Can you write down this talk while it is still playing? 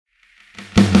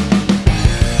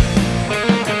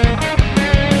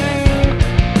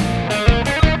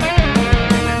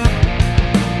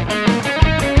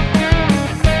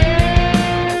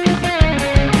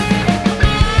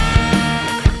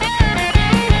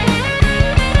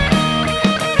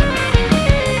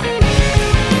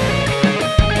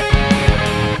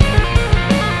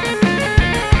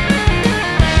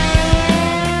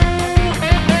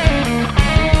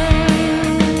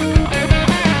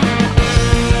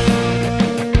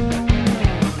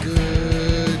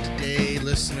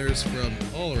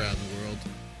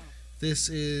This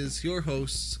is your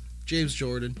host, James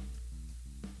Jordan.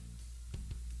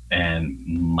 And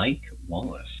Mike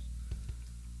Wallace.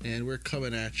 And we're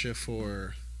coming at you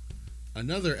for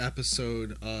another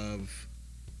episode of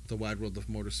the Wide World of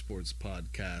Motorsports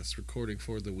podcast, recording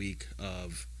for the week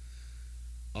of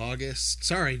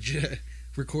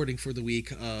recording for the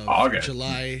week of August.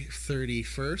 July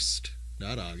 31st,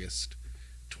 not August,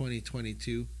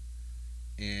 2022.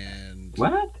 And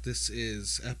what? This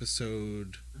is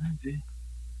episode...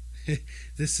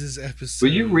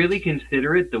 Would you really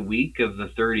consider it the week of the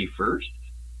 31st?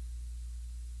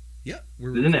 Yeah.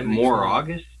 Isn't it more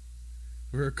August?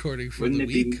 We're recording for the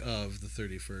week of the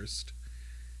 31st.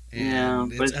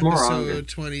 And yeah, but it's episode more August.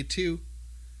 22,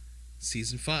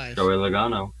 season 5. Joey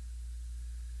Logano.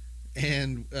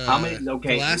 And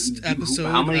the last episode,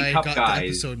 I got the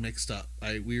episode mixed up.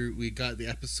 We got the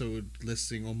episode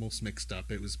listing almost mixed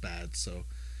up. It was bad, so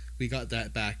we got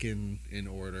that back in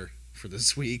order for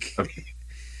this week. Okay.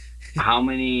 How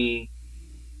many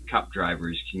Cup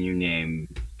drivers can you name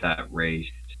that raced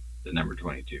the number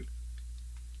 22?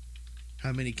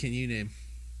 How many can you name?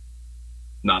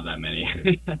 Not that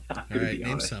many. All right,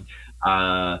 name some.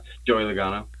 Joey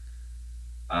Logano.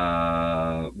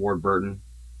 Ward Burton.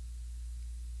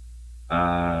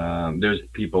 There's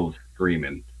people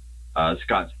screaming.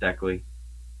 Scott Steckley.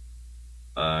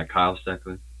 Kyle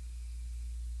Steckley.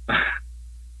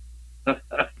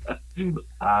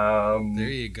 There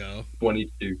you go.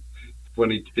 22.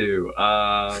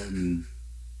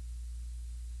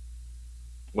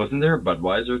 Wasn't there a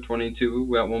Budweiser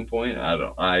 22 at one point?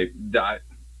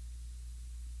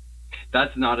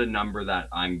 That's not a number that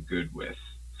I'm good with,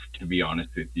 to be honest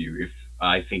with you. If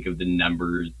I think of the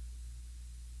numbers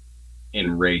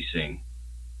in racing,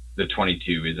 the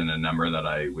 22 isn't a number that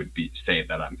I would say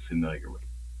that I'm familiar with,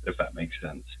 if that makes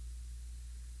sense.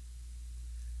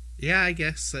 Yeah, I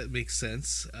guess that makes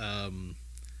sense. Who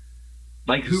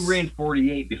ran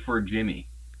 48 before Jimmy?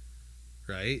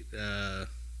 Right.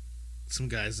 Some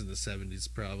guys in the 70s,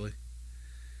 probably.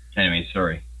 Anyway,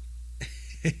 sorry.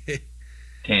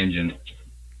 Tangent.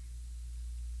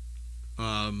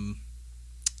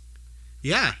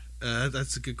 Yeah,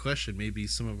 that's a good question. Maybe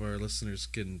some of our listeners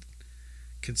can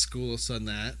school us on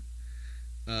that.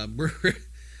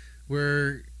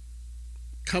 We're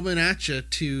coming at you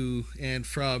to and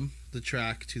from the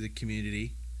track to the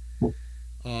community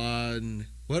on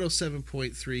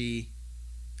 107.3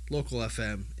 local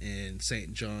FM in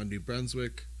St. John, New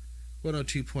Brunswick,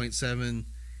 102.7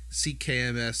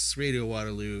 CKMS Radio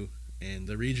Waterloo in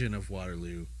the region of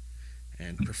Waterloo,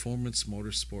 and Performance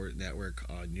Motorsport Network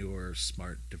on your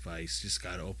smart device. You just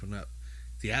got to open up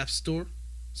the App Store,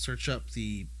 search up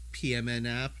the PMN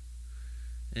app,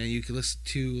 and you can listen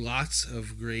to lots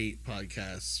of great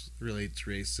podcasts related to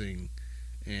racing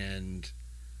and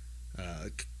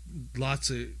lots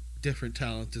of different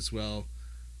talent as well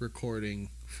recording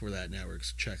for that network,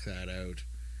 so check that out.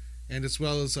 And as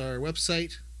well as our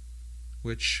website,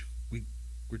 which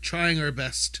we're trying our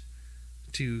best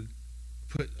to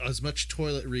put as much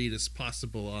toilet read as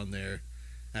possible on there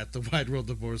at the Wide World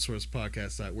of Motorsports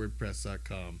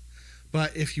podcast.wordpress.com.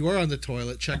 But if you are on the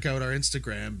toilet, check out our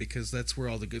Instagram, because that's where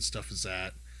all the good stuff is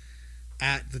at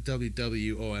the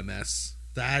WWOMS.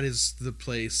 That is the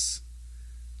place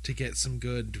to get some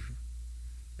good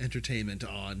entertainment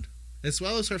on, as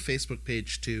well as our Facebook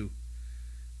page too.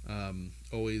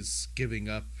 Always giving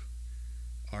up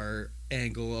our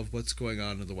angle of what's going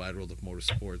on in the Wide World of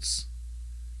Motorsports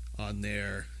on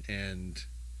there. And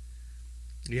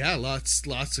yeah, lots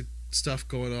of stuff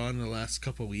going on in the last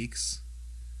couple weeks.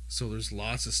 So there's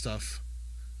lots of stuff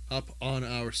up on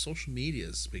our social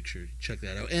medias. Make sure to check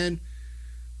that out. And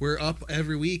we're up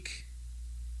every week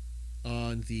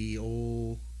on the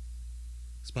old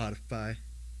Spotify,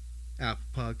 Apple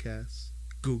Podcasts,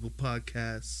 Google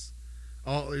Podcasts.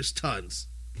 There's tons.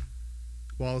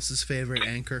 Wallace's favorite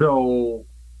anchor. So,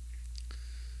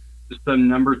 some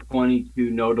number 22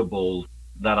 notables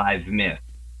that I've missed.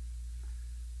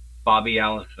 Bobby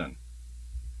Allison,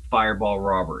 Fireball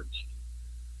Roberts,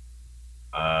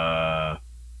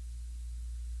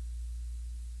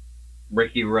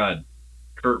 Ricky Rudd,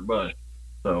 Kurt Busch.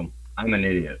 So, I'm an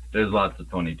idiot. There's lots of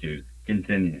 22s.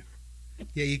 Continue.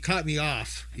 Yeah, you caught me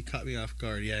off. You caught me off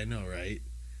guard. Yeah, I know, right?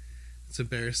 It's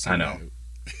embarrassing. I know.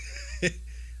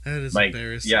 That is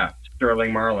embarrassing. Yeah,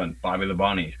 Sterling Marlin, Bobby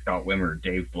Labonte, Scott Wimmer,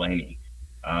 Dave Blaney,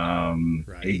 right.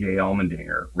 AJ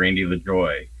Allmendinger, Randy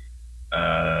LaJoy,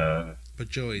 but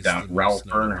Joey's Ralph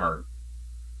Earnhardt.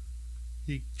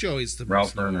 Joey's the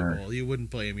Ralph most Earnhardt. notable. You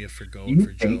wouldn't blame me for going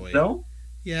for Joey. So?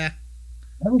 Yeah.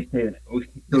 I would say that. So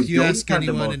If you Joey's ask had the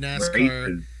anyone in most NASCAR,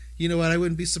 races. You know what? I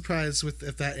wouldn't be surprised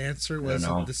if that answer I don't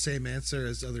wasn't know. the same answer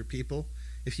as other people.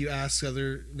 If you ask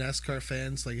other NASCAR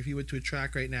fans, like if you went to a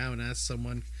track right now and asked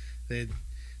someone, they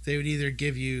would either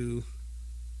give you,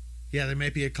 yeah, there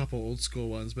might be a couple old school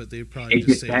ones, but they'd probably It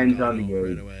just say depends on Logano the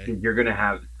right age. away. 'Cause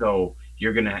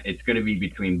it's gonna be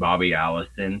between Bobby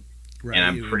Allison, Right. and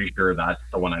I'm pretty sure that's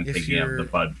the one I'm If thinking of, you're the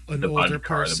Bud an the older Bud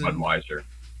car, the person, Budweiser.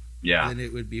 Yeah. then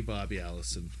it would be Bobby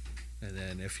Allison. And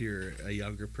then if you're a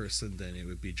younger person, then it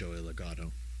would be Joey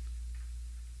Logano.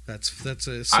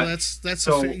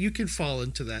 You can fall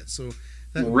into that. So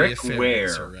that would be a fair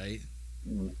answer, right?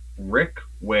 Rick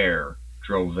Ware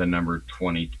drove the number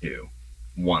 22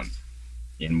 once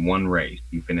in one race.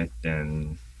 He did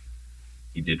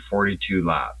 42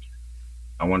 laps.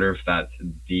 I wonder if that's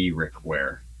the Rick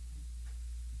Ware.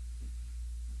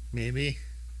 Maybe.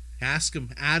 Ask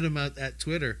him. Add him at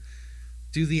Twitter.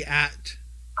 Do the @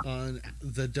 on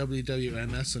the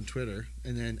WWMS on Twitter,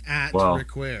 and then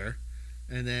Rick Ware,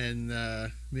 and then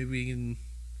maybe we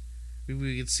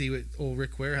can see what old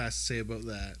Rick Ware has to say about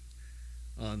that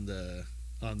on that.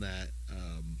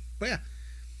 But yeah,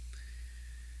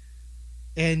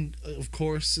 and of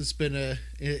course it's been a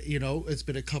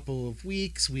couple of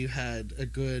weeks. We've had a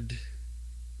good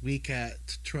week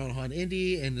at Toronto Honda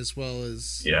Indy, and as well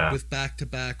as with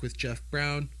back-to-back with Jeff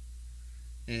Brown.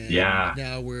 And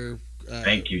now we're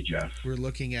thank you, Jeff. We're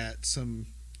looking at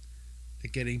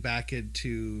getting back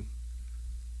into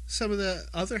some of the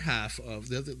other half of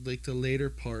the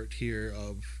later part here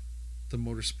of the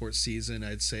motorsport season.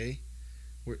 I'd say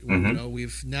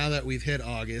now that we've hit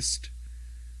August,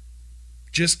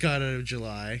 just got out of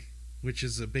July, which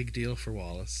is a big deal for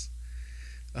Wallace.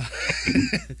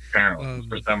 Apparently,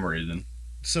 for some reason.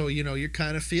 So you're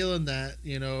kind of feeling that,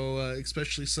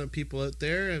 especially some people out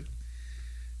there.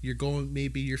 You're going,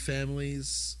 maybe your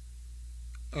families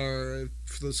are,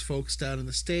 for those folks down in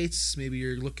the States, maybe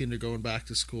you're looking to going back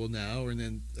to school now, and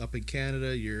then up in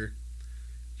Canada, you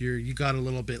got a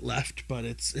little bit left, but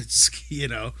it's and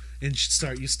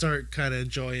you start kind of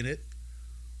enjoying it.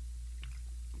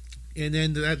 And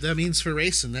then that means for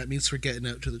racing, that means for getting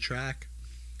out to the track.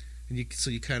 And you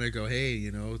kind of go, hey,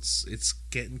 it's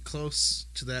getting close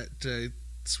to that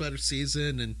sweater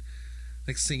season, and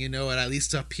next thing you know, at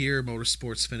least up here,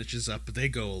 Motorsports finishes up, but they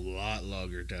go a lot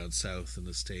longer down south in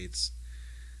the States.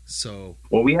 So,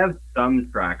 well, we have some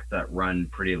tracks that run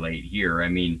pretty late here. I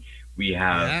mean, we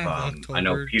have I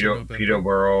know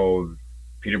Peterborough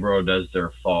does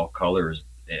their fall colors.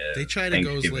 They try to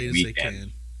go as late as they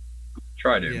can.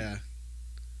 Try to. Yeah.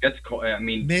 That's cool. I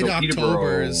mean,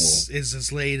 mid-October is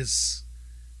as late as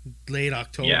late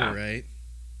October, right?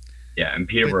 Yeah, and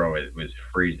Peterborough it was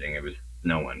freezing. It was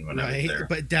snowing when I was there.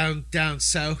 But down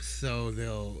south, though,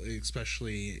 they'll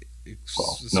especially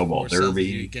Snowball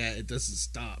Derby. It doesn't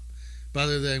stop. But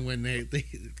other than when they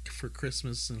for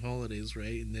Christmas and holidays,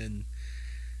 right? And then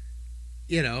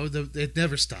it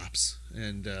never stops.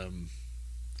 And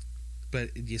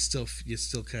but you still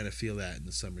kind of feel that in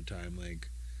the summertime, like,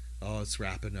 oh, it's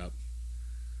wrapping up,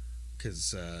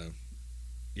 because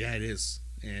it is.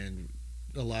 And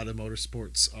a lot of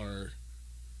motorsports are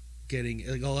getting,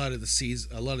 like, a lot of the series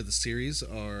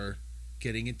are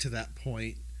getting into that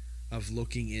point of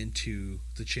looking into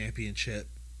the championship,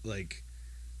 like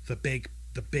the big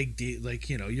deal, like,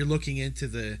 you're looking into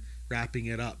the wrapping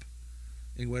it up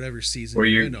in whatever season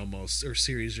you're in almost, or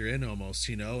series you're in almost,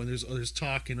 and there's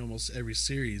talk in almost every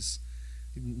series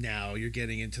now. You're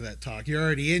getting into that talk. You're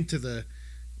already into the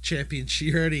championship.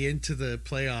 You're already into the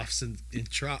playoffs in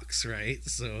trucks, right?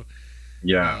 So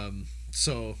there's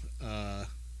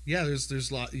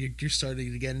a lot. You're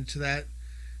starting to get into that,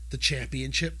 the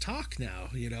championship talk now,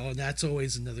 and that's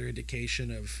always another indication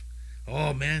of,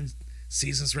 oh man,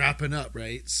 season's wrapping up,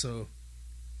 right? So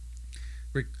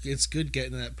it's good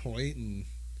getting to that point, and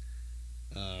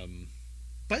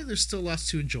but there's still lots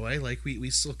to enjoy. Like we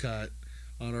still got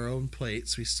on our own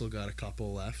plates, we still got a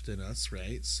couple left in us,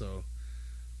 right? So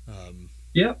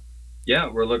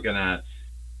we're looking at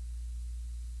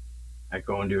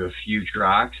going to a few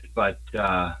tracks, but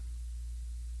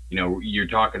you're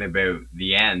talking about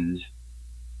the end.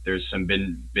 There's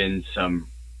been some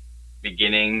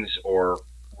beginnings or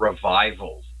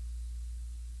revivals,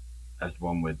 as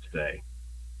one would say.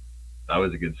 That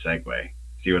was a good segue.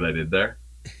 See what I did there?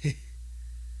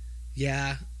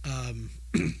 Yeah.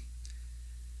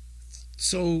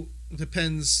 So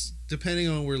depending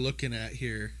on what we're looking at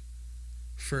here,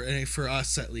 for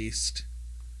us at least,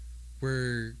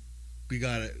 we're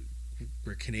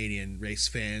Canadian race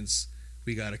fans.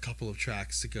 We got a couple of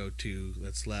tracks to go to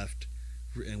that's left,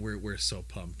 and we're so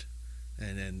pumped.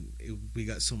 And then we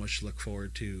got so much to look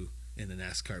forward to in the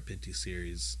NASCAR Pinty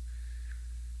Series.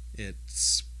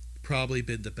 It's probably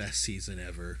been the best season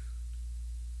ever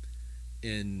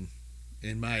in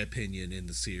my opinion in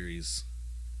the series.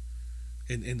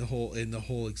 In the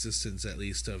whole existence at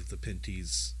least of the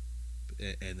Pinties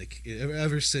and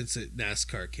ever since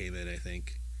NASCAR came in, I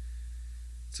think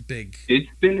it's a big. It's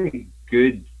been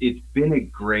a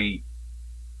great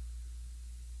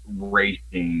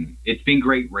racing. It's been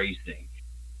great racing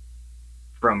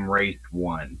from race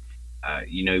one.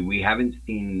 We haven't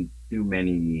seen too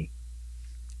many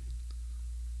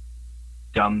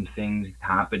dumb things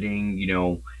happening.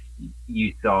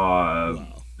 You saw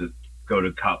the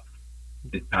Skoda Cup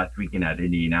this past weekend at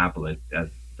Indianapolis as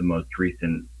the most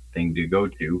recent thing to go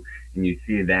to, and you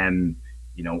see them,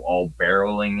 all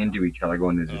barreling into each other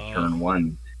going into turn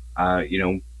one.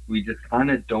 We just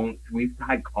kind of don't. We've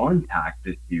had contact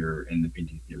this year in the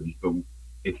Pinty Series, but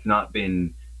it's not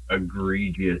been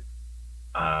egregious.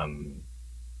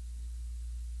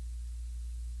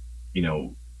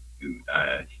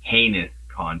 Heinous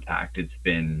contact. It's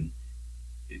been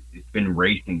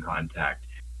racing contact.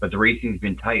 But the racing's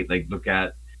been tight. Like, look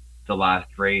at the last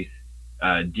race.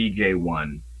 DJ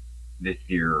won this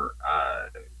year.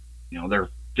 They're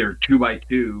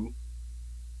 2x2.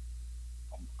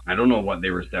 I don't know what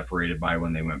they were separated by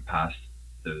when they went past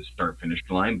the start-finish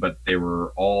line, but they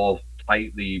were all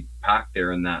tightly packed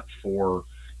there in that four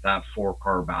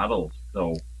car battle.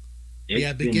 So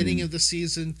beginning of the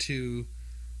season to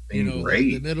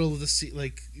the middle of the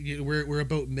season, we're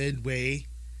about midway.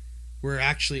 We're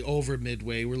actually over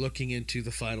midway. We're looking into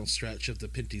the final stretch of the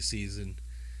Pinty season.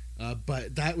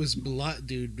 But that was a lot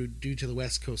due to the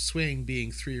West Coast swing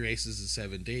being 3 races in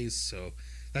 7 days. So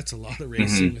that's a lot of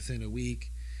racing within a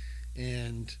week.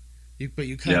 And you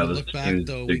kind of look back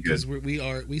though, because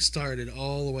we started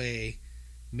all the way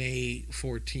May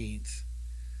 14th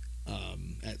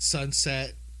at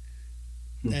Sunset,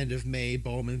 end of May,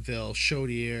 Bowmanville,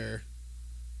 Chaudière,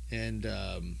 and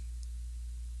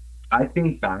I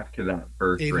think back to that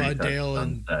first Avondale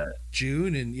in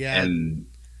June, and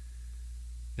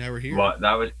now we're here. Well,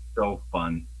 that was so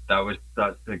fun. That was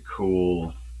such a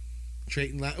cool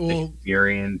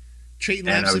experience. Trayton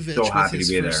Lapsevich so with his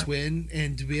first win,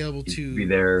 and to be able to be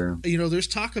there. There's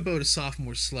talk about a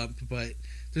sophomore slump, but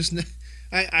there's no.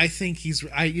 I think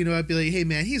I'd be like, hey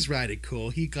man, he's riding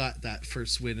cool. He got that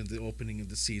first win in the opening of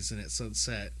the season at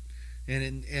Sunset,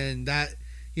 and that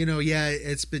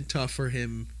it's been tough for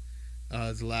him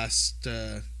the last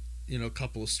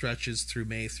couple of stretches through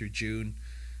May through June.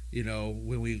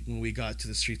 When we got to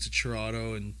the streets of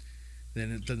Toronto, and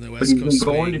then the West Coast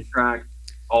swing. Going to track.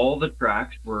 All the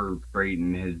tracks where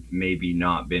Trayton has maybe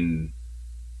not been.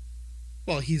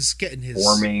 Well, he's getting his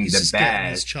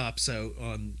chops out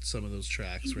on some of those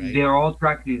tracks, right? They're all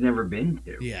tracks he's never been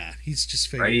to. Yeah, he's just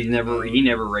figuring. Right, he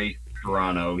never raced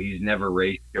Toronto. He's never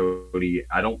raced Cody.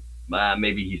 I don't.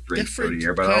 Maybe he's raced Cody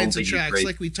here, but I don't think tracks he's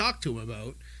like we talked to him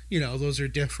about. Those are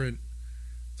different.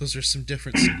 Those are some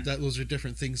different. Those are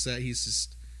different things that he's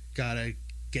just gotta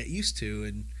get used to,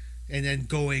 and then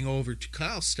going over to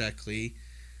Kyle Steckley.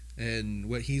 And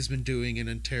what he's been doing in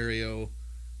Ontario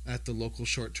at the local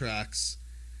short tracks,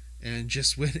 and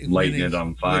just winning it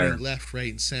on fire, winning left,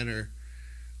 right, and center,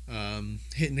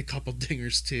 hitting a couple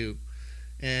dingers too,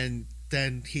 and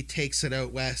then he takes it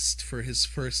out west for his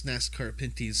first NASCAR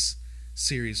Pinty's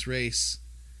Series race,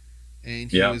 and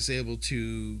he was able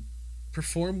to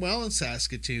perform well in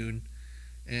Saskatoon,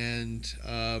 and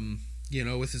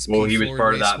with his he was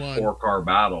part of that 4-car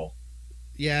battle.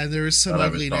 Yeah, there is some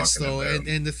ugliness though,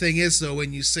 and the thing is though,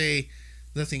 when you say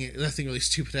nothing really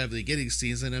stupid happened at the beginning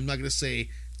season, I'm not going to say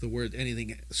the word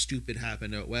anything stupid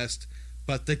happened out west,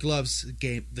 but the gloves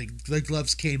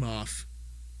came off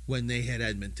when they hit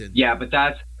Edmonton. Yeah, but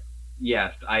I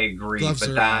agree. Gloves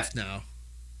are off now.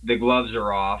 The gloves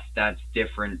are off. That's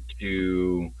different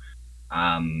to,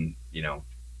 I don't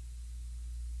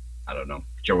know,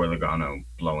 Joey Logano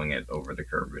blowing it over the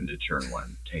curb into turn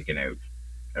 1, taking out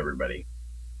everybody.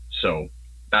 So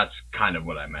that's kind of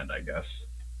what I meant, I guess.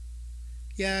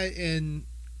 Yeah, and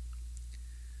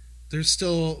there's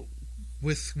still,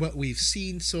 with what we've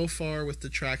seen so far, with the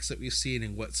tracks that we've seen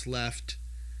and what's left,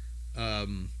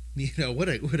 what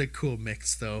a cool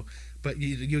mix though. But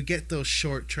you get those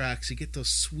short tracks, you get those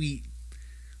sweet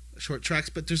short tracks,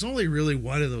 but there's only really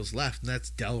one of those left, and that's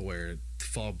Delaware,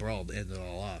 Fall Brawl, to end it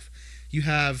all off. You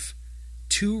have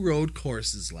 2 road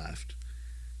courses left,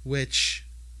 which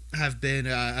have been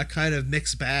a kind of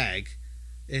mixed bag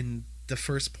in the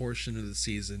first portion of the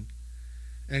season.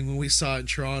 And when we saw it in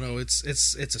Toronto, it's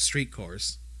a street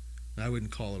course. I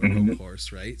wouldn't call it a road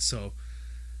course, right? So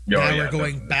now we're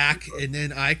going back, and then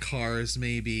iCars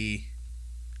maybe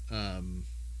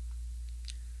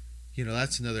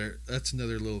that's another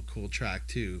little cool track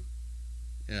too.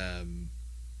 And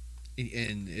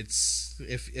it's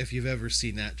if you've ever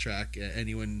seen that track,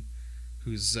 anyone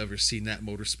who's ever seen that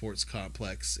motorsports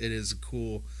complex, it is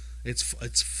cool. It's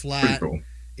flat. Pretty cool.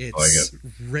 It's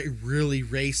really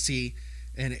racy,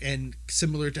 and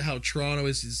similar to how Toronto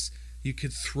is you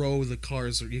could throw the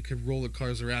cars or you could roll the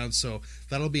cars around. So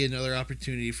that'll be another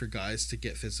opportunity for guys to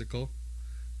get physical.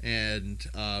 And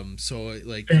so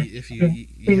like if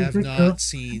you have not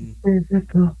seen,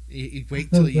 you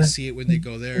wait till you see it when they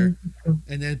go there.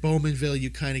 And then Bowmanville, you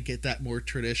kind of get that more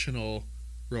traditional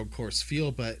road course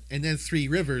feel. And then Three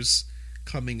Rivers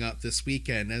coming up this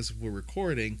weekend as we're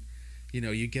recording,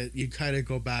 you kind of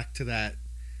go back to that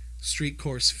street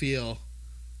course feel.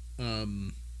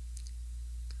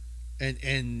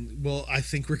 And well, I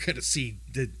think we're going to see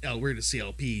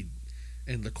LP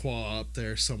and Lacroix up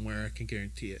there somewhere. I can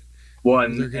guarantee it. Well,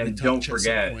 and don't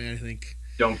forget,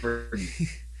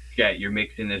 you're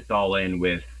mixing this all in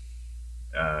with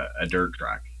a dirt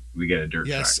track. We get a dirt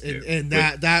track too. and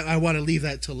that I want to leave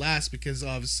that to last because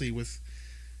obviously with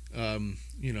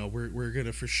we're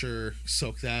gonna for sure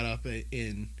soak that up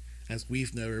in, as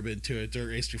we've never been to a dirt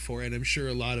race before, and I'm sure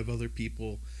a lot of other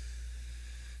people.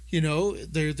 I'd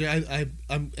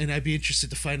be interested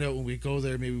to find out when we go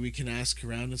there. Maybe we can ask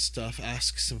around and stuff,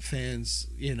 ask some fans,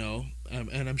 and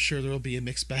I'm sure there'll be a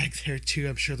mixed bag there too.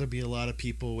 I'm sure there'll be a lot of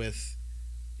people with,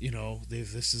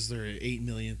 this is their 8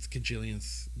 millionth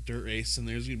cajillionth dirt race, and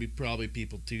there's gonna be probably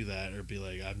people do that or be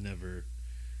like, I've never,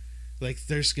 like,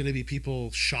 there's gonna be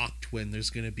people shocked when there's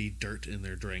gonna be dirt in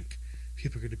their drink.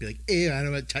 People are gonna be like, "Ew, I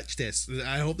don't want to touch this."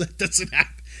 I hope that doesn't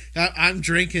happen. I'm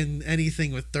drinking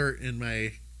anything with dirt in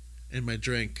my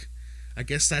drink. I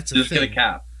guess that's a just thing. Just get a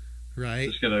cap. Right?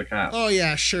 Just get a cap. Oh,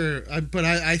 yeah, sure. But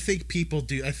I think people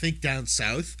do. I think down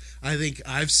south, I think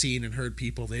I've seen and heard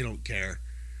people, they don't care.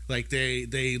 Like,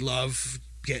 they love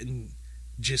getting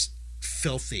just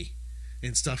filthy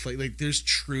and stuff like there's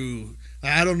true.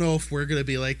 I don't know if we're going to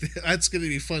be like, that's going to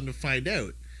be fun to find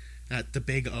out at the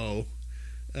Big O,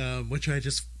 which I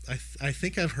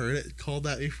think I've heard it called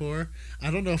that before.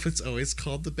 I don't know if it's always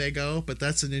called the Big O, but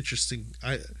that's an interesting.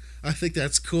 I think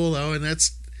that's cool though, and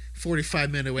that's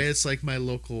 45 minutes away. It's like my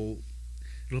local.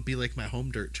 It'll be like my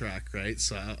home dirt track, right?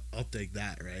 So I'll dig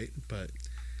that, right? But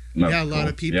a lot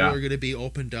of people are going to be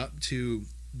opened up to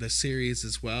the series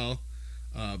as well.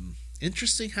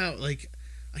 Interesting how I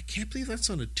can't believe that's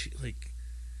on a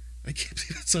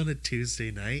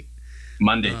Tuesday night.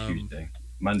 Monday, Tuesday.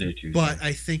 But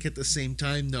I think at the same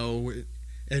time, though,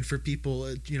 and for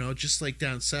people, just like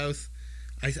down south,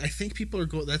 I think people are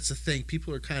going. That's the thing.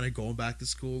 People are kind of going back to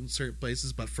school in certain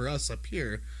places, but for us up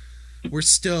here, we're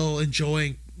still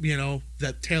enjoying.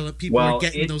 That talent. People are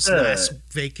getting those last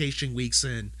vacation weeks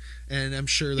in, and I'm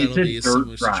sure that'll be a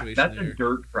similar situation. That's a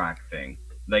dirt track thing.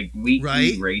 Like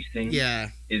weekly racing,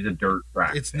 is a dirt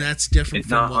track. That's different. It's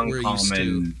from not what uncommon. We're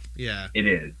used to. Yeah, it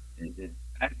is.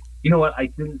 You know what?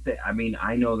 I shouldn't say. I mean,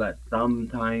 I know that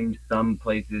sometimes some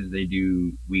places they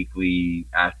do weekly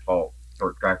asphalt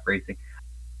short track racing.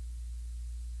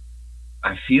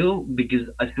 I feel because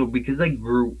I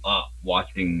grew up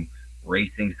watching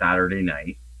racing Saturday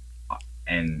night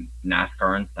and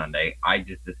NASCAR on Sunday, I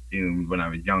just assumed when I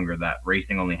was younger that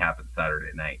racing only happened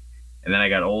Saturday night. And then I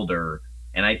got older,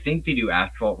 and I think they do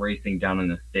asphalt racing down in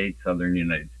the States, southern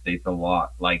United States, a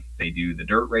lot like they do the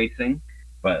dirt racing.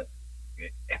 But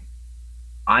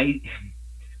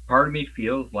part of me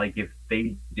feels like if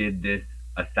they did this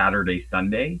a Saturday,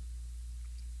 Sunday,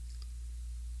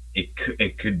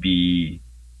 it could be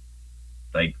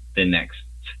like the next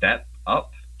step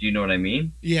up. Do you know what I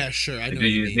mean? Yeah, sure. I know. Do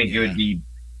you think it would be?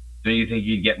 Do you think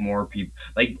you'd get more people?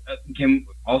 Like, can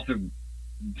also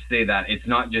say that it's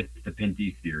not just the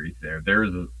Pinty series.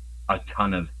 There's a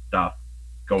ton of stuff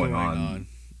going on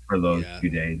for those 2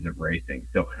 days of racing.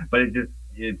 So, but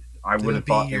I would have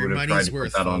thought they would have tried to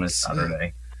put that on a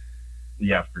Saturday.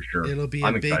 Yeah, for sure. It'll be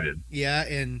I'm excited. Yeah,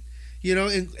 and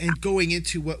and going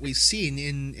into what we've seen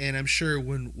and I'm sure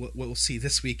what we'll see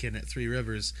this weekend at Three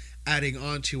Rivers, adding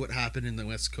on to what happened in the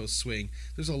West Coast Swing,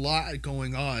 there's a lot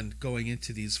going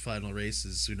into these final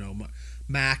races.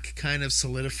 Mac kind of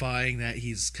solidifying that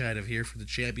he's kind of here for the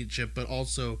championship, but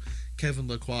also Kevin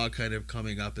Lacroix kind of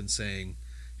coming up and saying,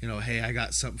 hey, I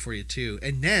got something for you too.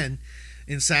 And then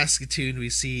in Saskatoon, we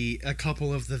see a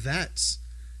couple of the vets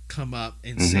come up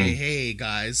and say, hey,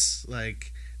 guys,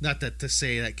 like, not that to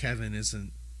say that Kevin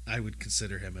isn't, I would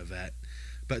consider him a vet,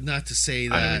 but not to say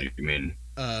that, I know what you mean.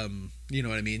 You know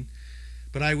what I mean?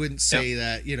 But I wouldn't say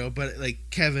that, but like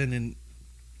Kevin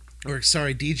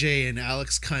DJ and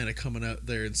Alex kind of coming out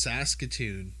there in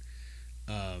Saskatoon,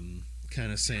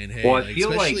 kind of saying, hey, Well, I like,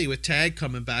 feel especially like with Tag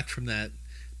coming back from that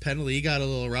penalty, he got a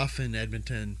little rough in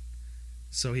Edmonton,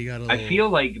 so he got a little. I feel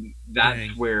like that's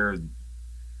dang. where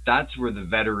the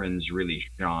veterans really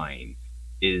shine.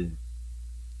 Is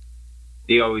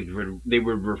they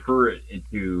would refer it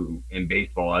to in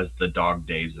baseball as the dog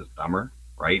days of summer,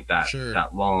 right? That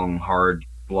long hard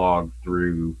slog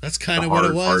through that's kind the of what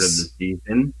it hard part of was. the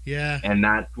season. Yeah. And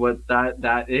that's what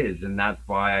that is, and that's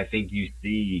why I think you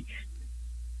see,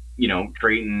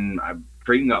 Creighton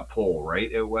got pole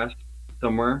right out west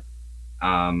somewhere.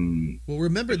 Well,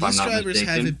 remember, these drivers mistaken.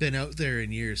 haven't been out there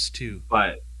in years too.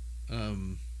 But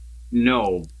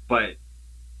no, but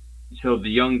so the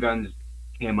young guns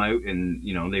came out and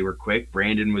they were quick.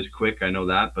 Brandon was quick, I know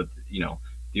that, but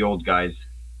the old guys,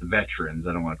 the veterans,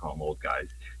 I don't want to call them old guys.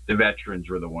 The veterans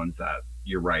were the ones that,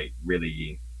 you're right,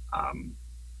 really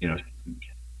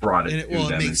brought it to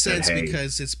them. It makes sense said, hey,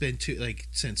 because it's been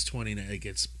since 29.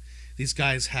 These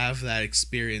guys have that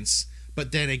experience.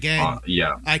 But then again,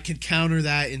 I can counter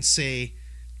that and say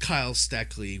Kyle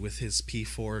Steckley with his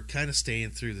P4 kind of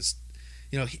staying through this,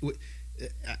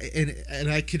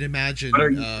 and I could imagine. But are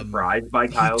you surprised by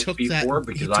Kyle's P4?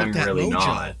 Because I'm really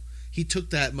not. He took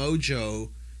that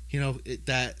mojo,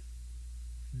 that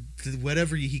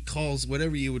whatever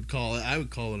you would call it, I would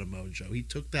call it a mojo. He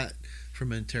took that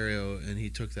from Ontario and he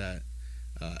took that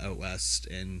out west,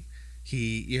 and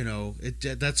he,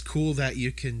 that's cool that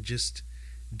you can just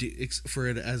do for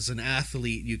it as an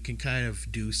athlete. You can kind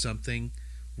of do something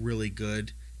really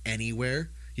good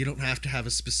anywhere. You don't have to have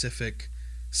a specific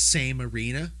same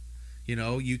arena.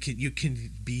 You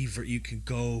can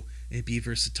go and be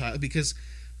versatile because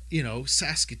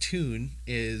Saskatoon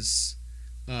is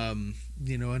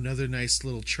another nice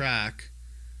little track,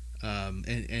 and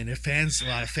a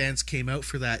lot of fans came out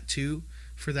for that too,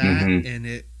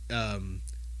 and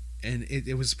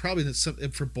it was probably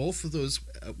for both of those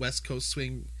West Coast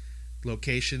swing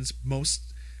locations,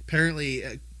 most apparently,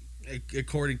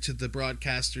 according to the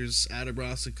broadcasters Adam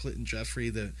Ross and Clinton Jeffrey,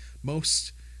 the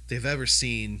most they've ever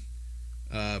seen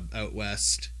out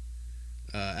west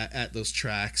at those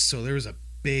tracks. So there was a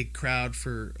big crowd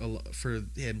for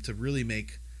him to really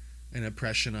make an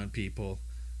impression on people.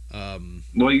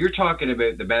 Well, you're talking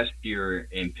about the best year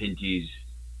in Pinty's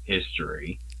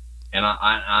history, and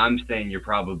I'm saying you're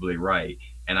probably right.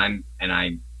 And I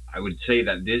would say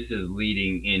that this is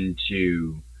leading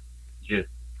into just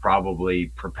probably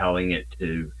propelling it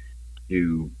to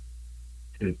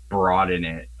broaden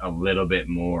it a little bit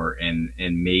more, and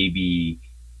maybe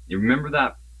you remember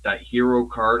that hero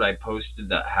card I posted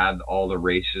that had all the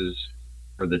races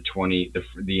for the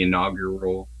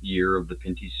inaugural year of the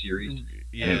Pinty series.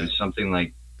 Yeah. And it was something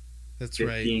like that's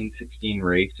 15, 16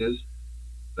 races.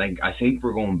 I think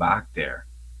we're going back there.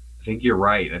 I think you're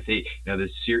right. I think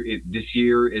this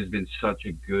year has been such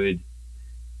a good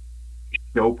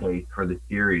showcase for the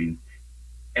series,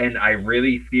 and I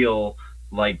really feel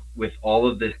like with all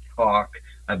of this talk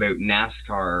about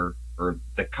NASCAR or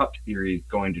the Cup Series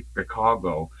going to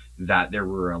Chicago, that there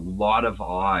were a lot of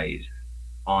eyes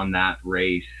on that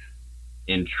race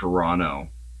in Toronto,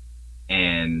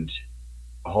 and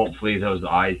hopefully those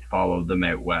eyes followed them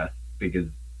out west, because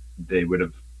they would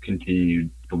have continued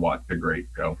to watch the great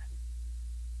show.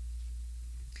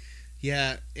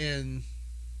 Yeah, and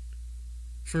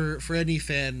for any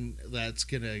fan that's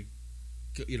gonna,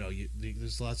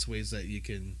 there's lots of ways that you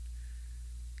can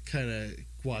kind of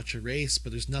watch a race,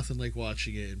 but there's nothing like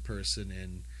watching it in person.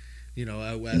 And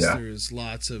out west, there's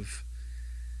lots of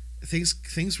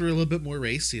things were a little bit more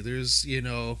racy. There's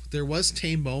there was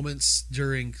tame moments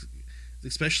during,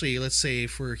 especially let's say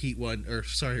for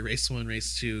race 1,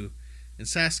 race 2 in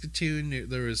Saskatoon.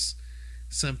 There was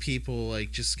some people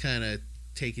just kind of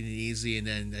taking it easy, and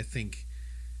then I think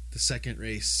the second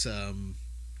race, at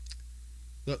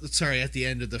the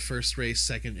end of the first race,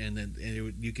 second,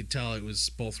 you could tell it was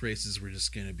both races were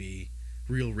just going to be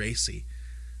real racy.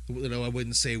 I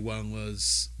wouldn't say one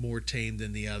was more tame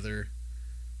than the other.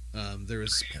 There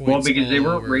was points because they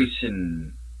weren't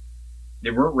racing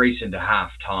to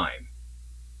halftime,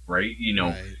 right?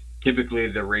 Right.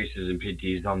 Typically the races in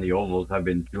PTs on the ovals have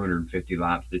been 250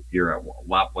 laps. This year at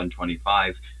lap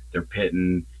 125, they're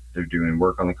pitting, they're doing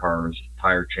work on the cars,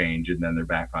 tire change, and then they're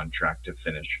back on track to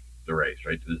finish the race,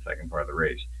 right, to the second part of the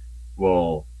race.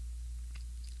 Well,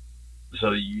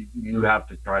 so you have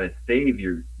to try to save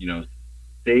your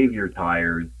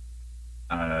tires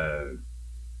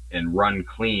and run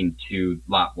clean to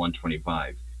lap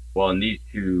 125. Well, in these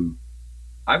two,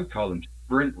 I would call them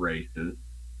sprint races,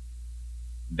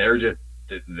 they're just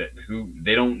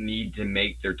they don't need to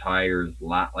make their tires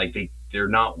they're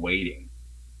not waiting,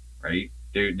 right?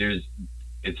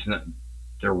 It's not,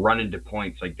 they're running to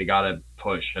points. Like, they got to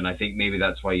push. And I think maybe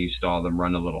that's why you saw them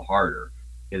run a little harder,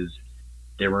 because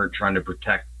they weren't trying to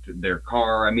protect their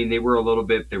car. I mean, they were a little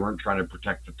bit. They weren't trying to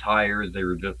protect the tires. They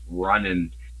were just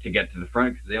running to get to the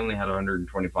front because they only had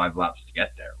 125 laps to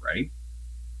get there, right?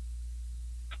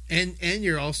 And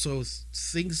you're also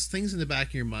things in the back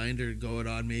of your mind are going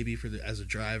on maybe as a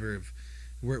driver of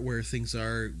where things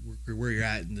are, where you're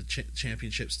at in the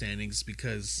championship standings,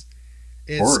 because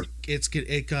when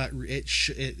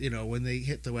they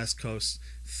hit the West Coast,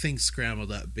 things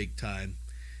scrambled up big time,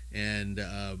 and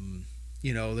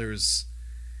there's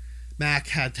Mac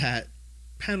had that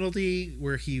penalty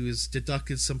where he was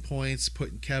deducted some points,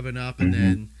 putting Kevin up, and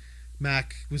then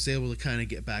Mac was able to kind of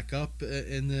get back up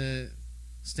in the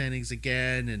standings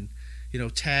again, and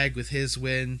tag with his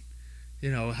win,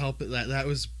 help it. That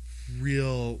was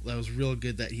real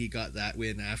good that he got that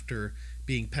win after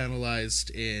being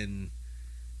penalized in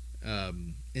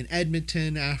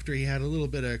Edmonton, after he had a little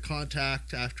bit of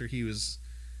contact after he was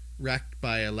wrecked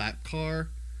by a lap car,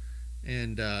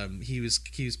 and he was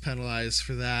penalized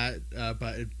for that,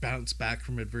 but it bounced back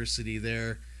from adversity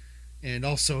there, and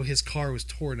also his car was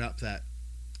torn up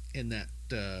in that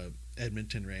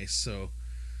Edmonton race. So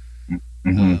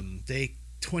they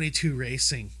 22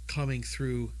 Racing coming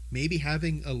through, maybe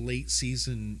having a late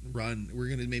season run. We're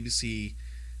going to maybe see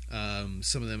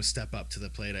some of them step up to the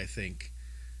plate, I think.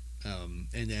 And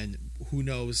then who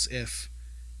knows if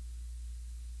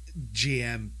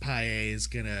GM Paye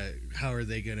how are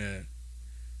they gonna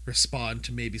respond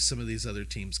to maybe some of these other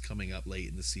teams coming up late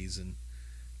in the season.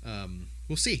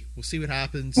 We'll see what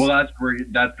happens. Well, that's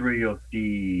where you'll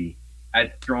see, as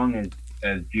strong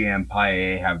as GM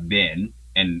Paye have been,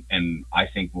 and I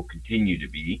think will continue to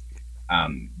be,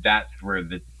 that's where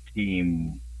the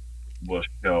team will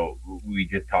show. We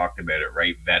just talked about it,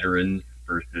 right? Veterans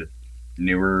versus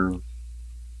newer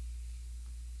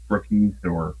rookies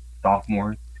or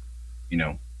sophomores.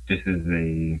 This is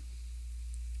a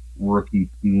rookie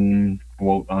team,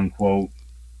 quote unquote.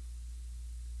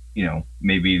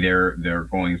 Maybe they're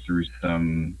going through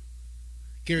some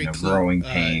growing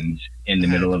pains in the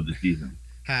middle of the season.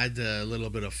 Had a little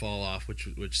bit of fall off, which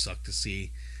sucked to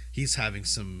see. He's having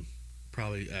some,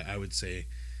 probably I would say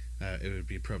it would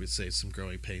be probably say some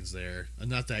growing pains there.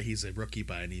 Not that he's a rookie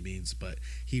by any means, but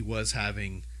he was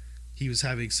having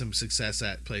some success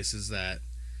at places that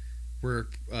were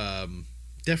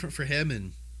different for him,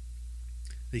 and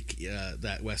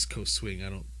that West Coast swing,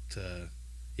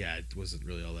 it wasn't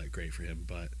really all that great for him,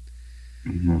 but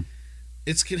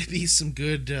it's going to be some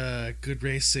good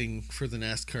racing for the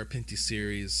NASCAR Pinty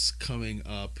Series coming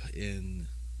up in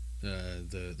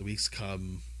the weeks to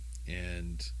come,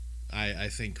 and I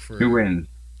think for who wins?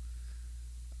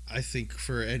 I think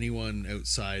for anyone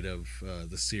outside of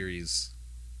the series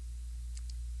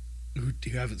who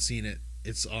haven't seen it,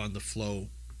 it's on the flow.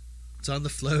 It's on the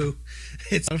flow.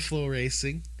 It's on Flow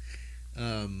Racing.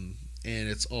 And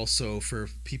it's also for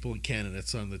people in Canada,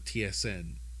 it's on the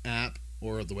TSN app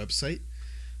or the website.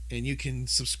 And you can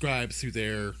subscribe through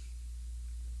there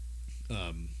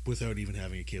without even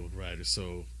having a cable provider.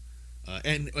 So,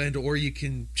 or you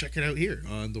can check it out here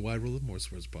on the Wide World of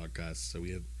Motorsports podcast. So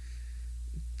we have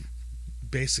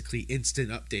basically instant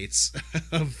updates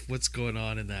of what's going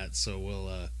on in that. So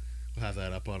we'll have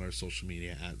that up on our social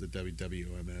media at the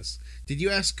WWOMS. Did you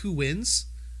ask who wins,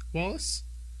 Wallace?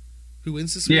 Who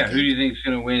wins this weekend? Yeah, who do you think is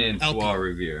going to win in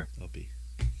Trois-Rivières? LP.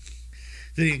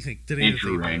 Didn't even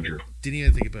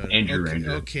think about it.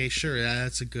 Andrew. Okay, sure. Yeah,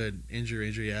 that's a good injury.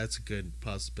 Yeah, that's a good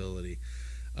possibility.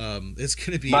 It's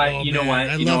going to be. But you know what?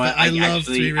 I love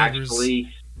Three Rivers.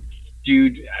 Actually,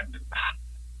 dude,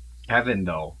 Kevin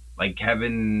though. Like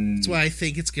Kevin. That's why I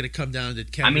think it's going to come down to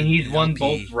Kevin. I mean, he's won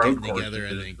both road courses. Together,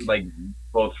 I think. Like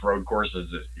both road courses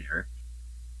this year.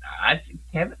 I think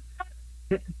Kevin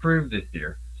proved this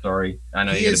year. Sorry, I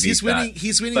know he's winning.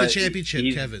 He's winning the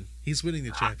championship, Kevin. He's winning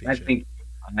the championship.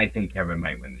 I think Kevin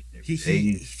might win this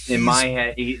year. In my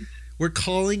head, we're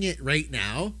calling it right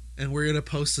now, and we're gonna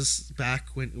post this back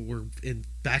when we're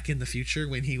back in the future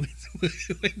when he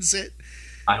wins it.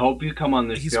 I hope you come on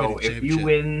the show if you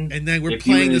win, and then we're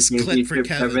playing this clip for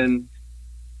Kevin.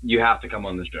 You have to come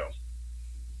on the show.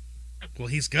 Well,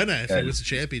 he's gonna if he wins the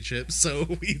championship, so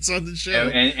he's on the show.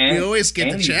 And we always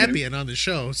get the champion on the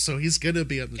show, so he's gonna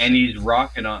be on the show. And he's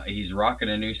rocking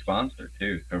a new sponsor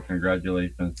too. So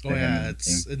congratulations! Oh yeah,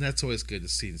 and that's always good to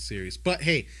see in the series. But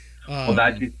hey, well,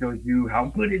 that just shows you how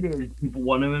good it is. People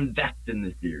want to invest in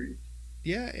the series.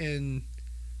 Yeah, and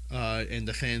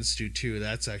the fans do too.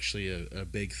 That's actually a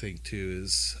big thing too.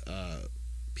 Is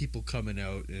people coming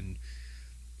out, and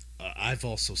I've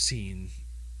also seen.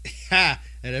 At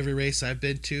every race I've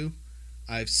been to,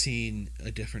 I've seen a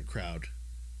different crowd,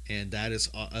 and that is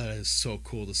so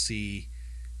cool to see.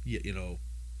 You know,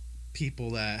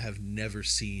 people that have never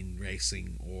seen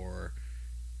racing, or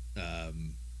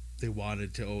they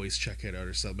wanted to always check it out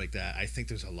or something like that. I think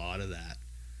there's a lot of that.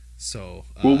 So,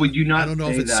 well, would you not? I don't know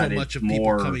if it's so much of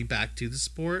more... people coming back to the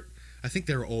sport. I think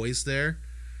they're always there.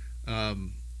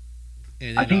 And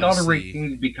I think auto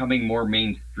racing is becoming more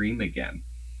mainstream again.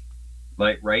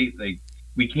 Like, right? Like,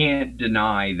 we can't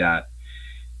deny that.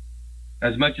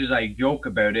 As much as I joke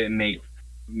about it and make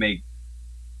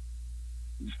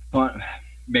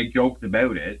jokes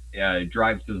about it,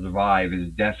 Drive to Survive has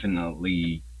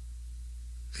definitely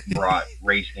brought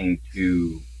racing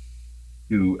to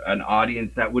an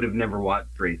audience that would have never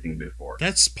watched racing before.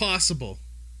 That's possible.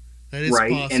 That is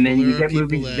right, possible. And then you get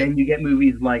movies. Then you get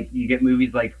movies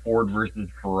like Ford versus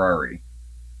Ferrari.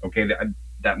 Okay,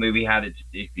 that movie had its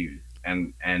issues,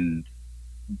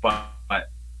 but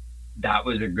that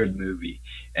was a good movie,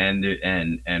 and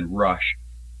Rush,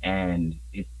 and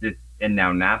it's just, and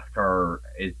now NASCAR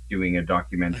is doing a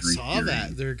documentary. I saw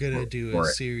that they're gonna do a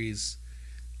series.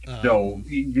 So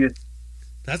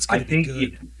that's gonna be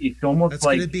good. It's almost that's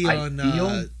like gonna be on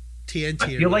TNT.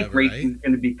 I feel like racing is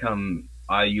gonna become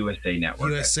a USA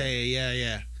Network. USA,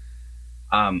 yeah.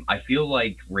 I feel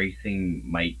like racing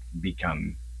might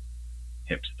become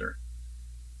hipster.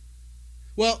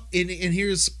 Well, and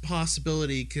here's a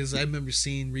possibility, because I remember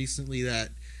seeing recently that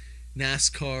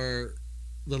NASCAR,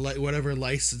 whatever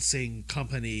licensing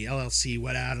company, LLC,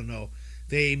 I don't know,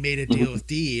 they made a deal with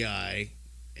DEI,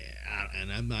 and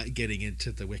I'm not getting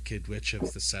into the Wicked Witch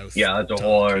of the South. Yeah, that's a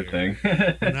whole other thing.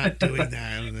 We're not doing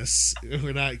that on this.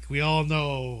 We're not. We all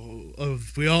know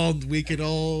of. We could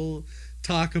all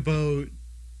talk about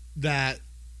that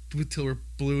until we're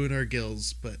blue in our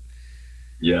gills. But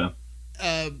yeah.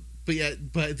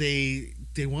 But they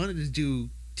wanted to do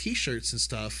T-shirts and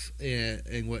stuff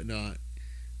and whatnot.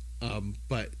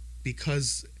 But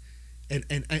because and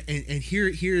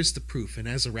here's the proof. And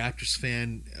as a Raptors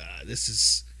fan, this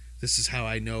is how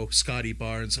I know Scotty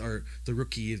Barnes are the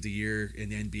rookie of the year in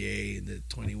the NBA in the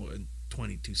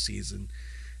 21-22 season.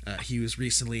 He was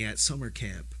recently at summer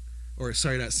camp. Or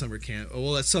sorry, not summer camp.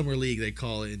 Well, at summer league they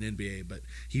call it in NBA. But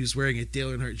he was wearing a Dale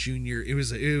Earnhardt Jr. It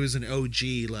was an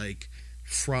OG, like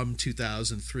from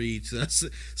 2003 to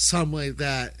something like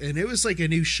that, and it was like a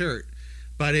new shirt.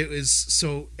 But it was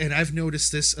so, and I've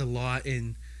noticed this a lot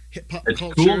in hip hop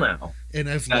culture. Cool now, and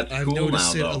I've cool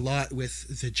noticed now, it a lot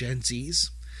with the Gen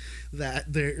Zs,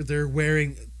 that they're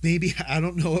wearing. Maybe I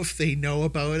don't know if they know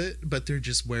about it, but they're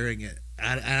just wearing it.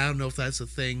 I don't know if that's a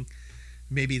thing.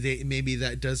 Maybe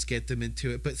that does get them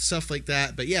into it, but stuff like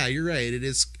that. But yeah, you're right. It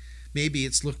is. Maybe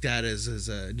it's looked at as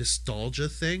a nostalgia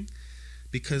thing,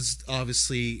 because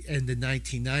obviously in the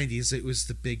 1990s it was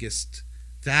the biggest.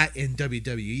 That and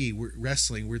WWE,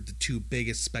 wrestling were the two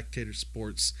biggest spectator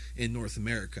sports in North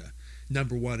America,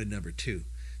 number 1 and number 2.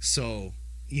 So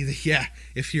either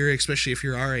especially if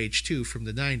you're our age too, from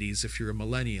the 90s, if you're a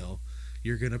millennial,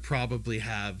 you're gonna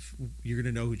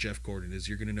know who Jeff Gordon is,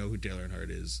 you're gonna know who Dale Earnhardt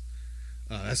is,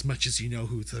 as much as you know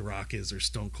who The Rock is or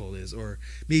Stone Cold is, or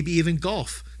maybe even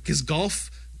golf, because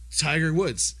Tiger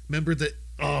Woods. Remember that?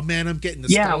 Oh man, I'm getting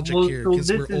nostalgic here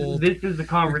because we're old. This is the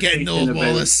conversation. We're getting old,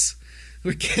 Wallace.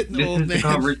 We're getting old, man. This is the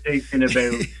conversation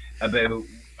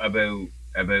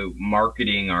about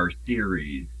marketing our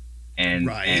series, and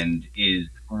is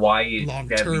why is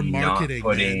long-term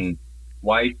marketing,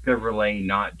 why is Chevrolet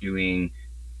not doing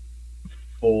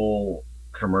full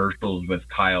commercials with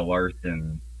Kyle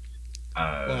Larson?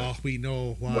 Well, we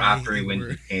know why. After he wins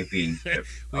the championship.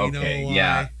 Know why.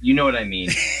 Yeah, you know what I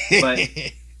mean.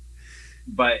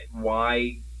 But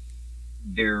why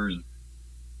there is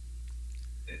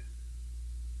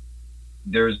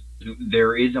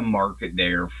a market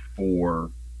there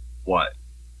for what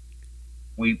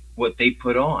they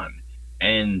put on,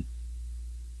 and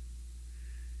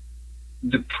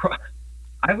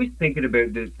I was thinking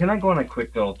about this. Can I go on a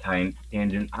quick little tangent?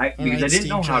 Because I didn't Steve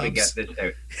know how to Jobs. get this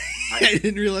out. I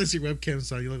didn't realize your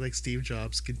webcam's on. You look like Steve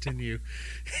Jobs. Continue.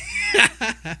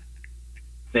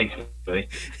 Thanks, buddy.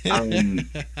 Okay.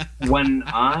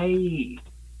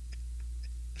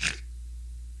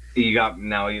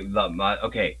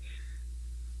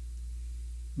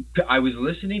 I was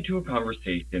listening to a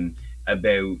conversation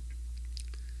about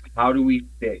how do we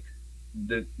fix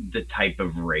the type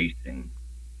of racing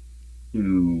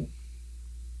to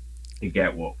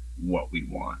get what we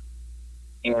want,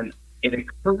 and it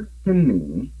occurred to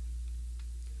me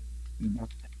that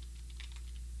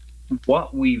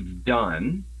what we've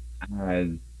done as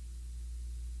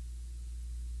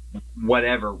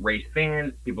whatever race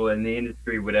fans, people in the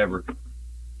industry, whatever,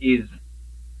 is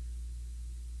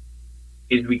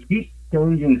is we keep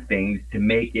changing things to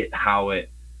make it how it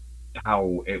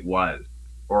was,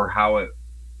 or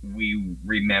we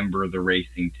remember the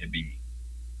racing to be.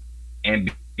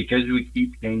 And because we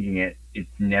keep changing it, it's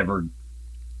never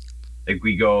like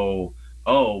we go,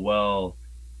 oh, well,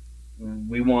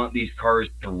 we want these cars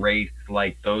to race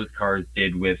like those cars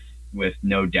did with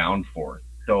no downforce.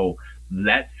 So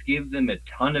let's give them a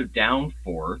ton of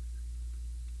downforce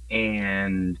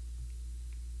and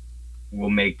we'll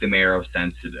make them aero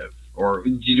sensitive. Or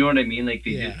do you know what I mean? Like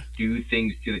they just do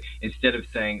things to instead of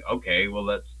saying, okay, well,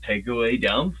 let's take away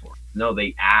downforce. No,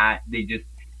 they just,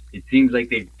 it seems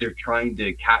like they're trying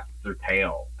to catch their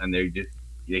tail, and they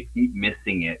keep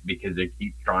missing it because they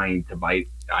keep trying to bite.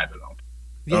 I don't know.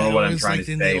 Yeah, I don't know what I'm was trying like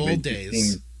to in say, the old but it days.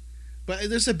 seems, But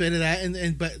there's a bit of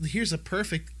that, but here's a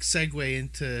perfect segue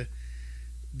into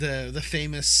the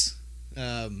famous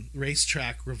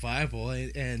racetrack revival,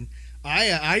 and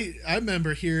I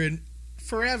remember hearing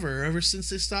forever, ever since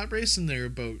they stopped racing there,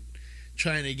 about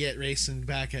trying to get racing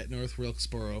back at North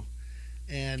Wilkesboro,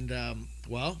 and I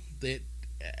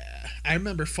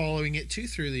remember following it too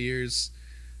through the years.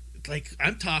 Like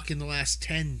I'm talking the last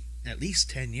at least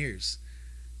 10 years.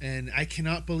 And I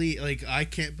can't believe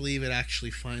it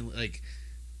actually finally,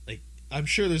 like I'm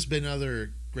sure there's been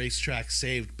other racetracks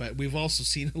saved, but we've also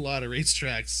seen a lot of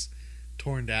racetracks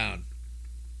torn down,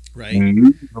 right?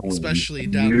 Especially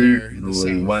down there in the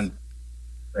south.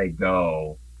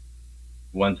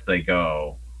 Once they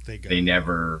go, they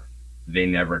never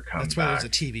come That's why back. there's a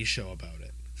TV show about it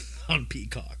on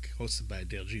Peacock, hosted by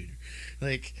Dale Jr. So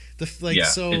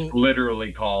it's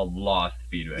literally called Lost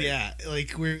Speedway. Yeah,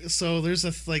 there's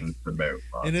a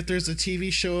and if there's a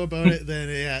TV show about it,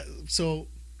 then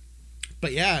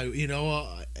but yeah,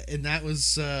 and that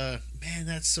was man,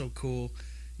 that's so cool,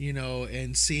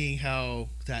 and seeing how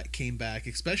that came back,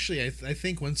 especially I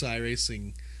think once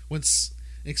iRacing,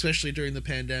 especially during the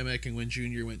pandemic and when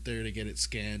Junior went there to get it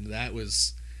scanned, that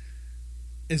was,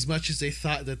 as much as they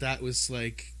thought that was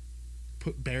like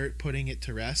Barrett putting it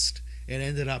to rest, it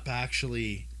ended up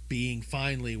actually being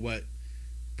finally what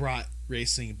brought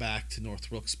racing back to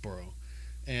North Wilkesboro.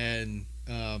 And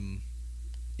and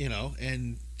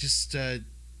just I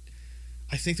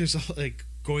think there's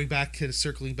circling back to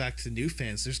the new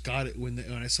fans, there's got it, when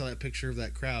I saw that picture of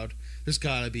that crowd, there's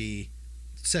got to be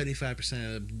 75%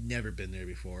 of them never been there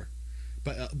before,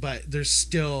 but there's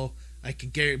still, I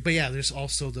can guarantee, but yeah, there's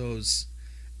also those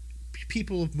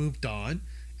people have moved on,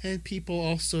 and people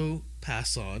also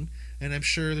pass on, and I'm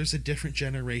sure there's a different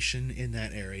generation in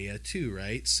that area too,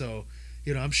 right? So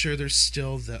I'm sure there's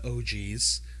still the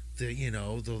OGs, you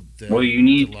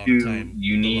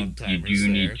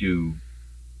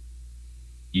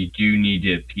do need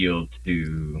to appeal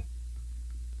to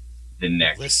the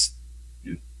next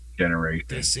generation.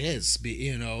 This is,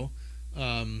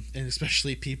 and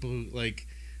especially people like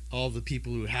all the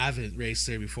people who haven't raced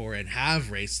there before and have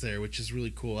raced there, which is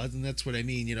really cool. And that's what I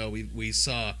mean. We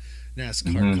saw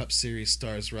NASCAR Cup Series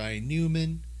stars Ryan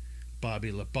Newman,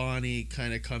 Bobby Labonte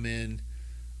kind of come in.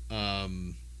 A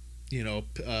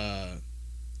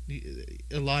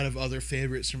lot of other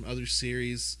favorites from other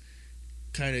series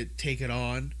kind of take it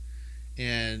on,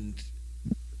 and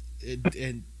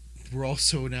we're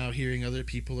also now hearing other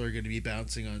people are going to be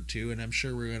bouncing on too, and I'm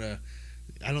sure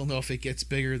I don't know if it gets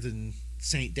bigger than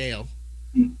St. Dale.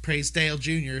 Praise Dale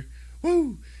Jr.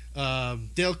 Woo!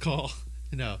 Dale Call.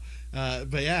 No.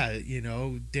 But yeah,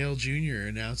 Dale Jr.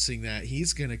 announcing that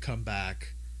he's going to come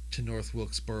back to North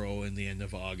Wilkesboro in the end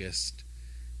of August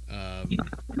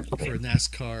for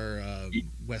NASCAR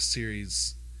West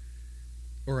Series.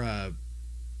 Or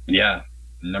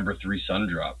number 3 Sun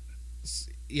Drop.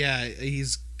 Yeah,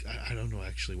 I don't know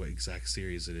actually what exact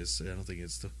series it is. I don't think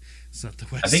it's not the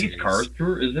West. I think series. It's Cars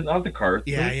Tour. Is it not the Cars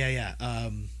Tour? Yeah.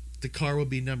 The car will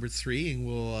be number 3 and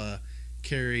will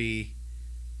carry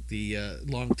the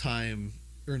longtime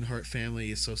Earnhardt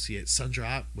family associate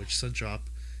Sundrop, which Sundrop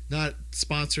not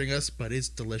sponsoring us, but is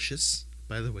delicious,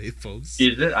 by the way, folks.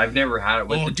 Is it? I've never had it.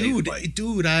 What's it dude, taste like?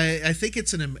 dude, I think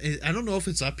it's I don't know if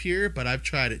it's up here, but I've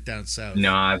tried it down south.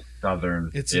 No, it's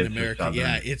southern. It's in America.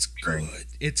 Yeah, it's drink. Good.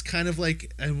 It's kind of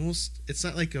like almost. It's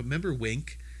not like remember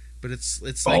Wink, but it's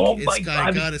like it's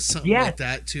got something like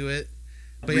that to it.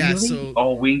 But really? Yeah,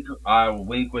 so Wink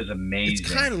was amazing.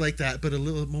 It's kind of like that, but a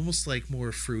little almost like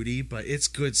more fruity. But it's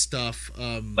good stuff.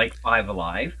 Like Five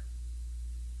Alive.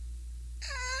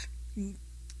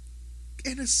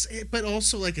 But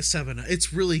also like a 7. It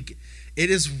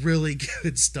is really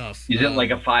good stuff. Is it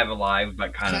like a Five Alive,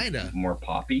 but kind of more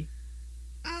poppy?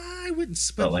 I wouldn't,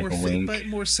 but more but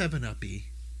more 7-uppy.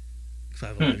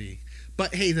 5 Alive.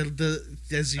 But hey, the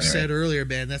as you said earlier,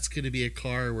 man, that's going to be a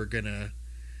car we're gonna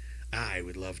I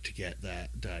would love to get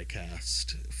that die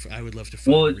cast. I would love to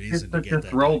Well, find a it's just reason to such get a that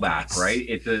throwback, die-cast. right?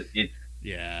 It's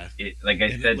Yeah. like I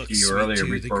And it said to looks you sweet earlier too,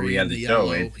 the before we green, had the the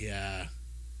show. yellow. Yeah.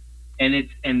 And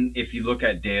if you look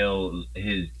at Dale,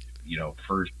 his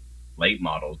first late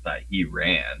models that he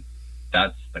ran,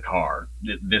 that's the car.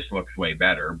 This looks way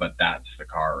better, but that's the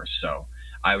car. So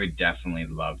I would definitely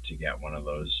love to get one of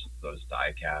those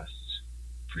die casts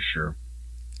for sure.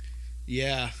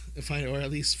 Yeah, or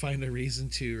at least find a reason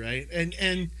to, right?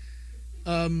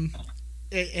 Um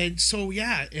and so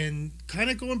yeah, and kind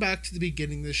of going back to the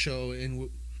beginning of the show, and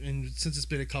since it's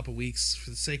been a couple weeks, for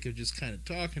the sake of just kind of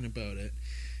talking about it,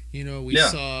 we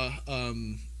saw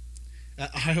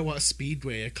at Iowa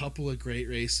Speedway a couple of great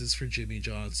races for Jimmy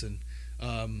Johnson.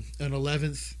 An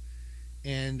 11th,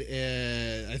 and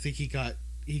I think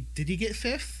did he get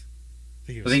 5th?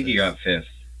 I think he got 5th.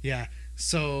 Yeah.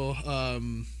 So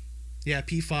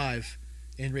P5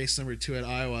 in race number 2 at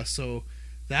Iowa. So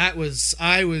that was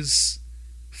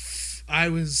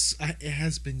it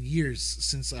has been years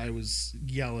since I was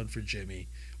yelling for Jimmy,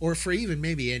 or for even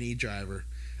maybe any driver.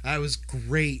 I was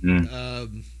great. That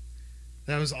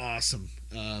was awesome.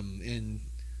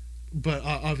 But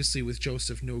obviously with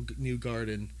Joseph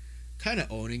Newgarden kind of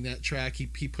owning that track,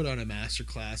 he put on a master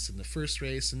class in the first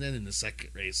race, and then in the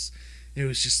second race, it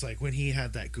was just like when he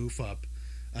had that goof up,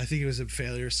 I think it was a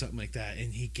failure or something like that,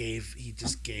 and he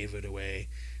just gave it away.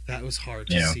 That was hard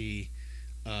to see.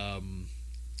 But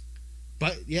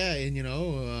yeah, and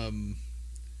well,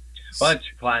 it's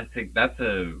classic. That's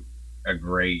a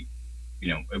great,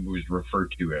 it was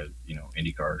referred to as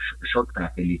IndyCar, short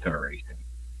track IndyCar racing.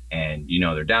 And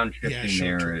they're downshifting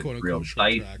there. It's real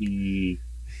dicey.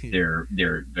 They're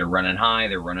running high.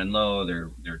 They're running low.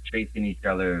 They're chasing each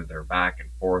other. They're back and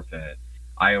forth. At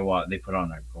Iowa, they put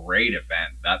on a great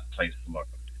event. That place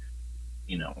looked,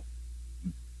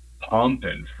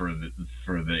 pumping for the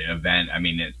event. I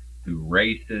mean, it's 2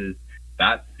 races.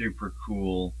 That's super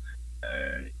cool.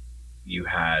 You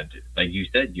had, like you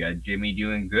said, Jimmy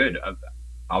doing good.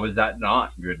 How is that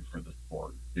not good for the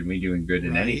sport? Jimmy doing good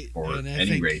in any sport,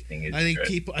 racing is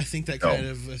good. I think that kind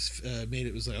of made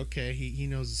it was like, okay, he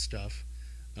knows his stuff.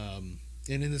 And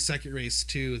in the second race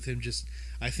too, with him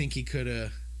I think he could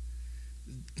have,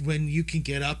 when you can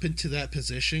get up into that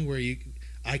position where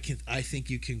I think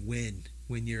you can win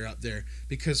when you're up there,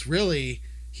 because really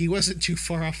he wasn't too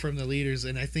far off from the leaders,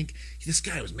 and I think this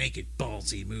guy was making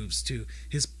ballsy moves too.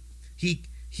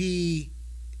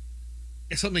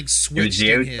 Something switched.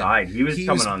 It was the outside. He was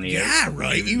coming on the outside. Yeah,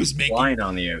 right. He was making flying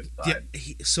on the outside.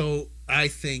 Yeah, so I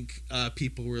think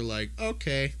people were like,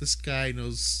 "Okay, this guy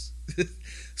knows."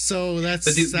 So that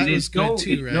was good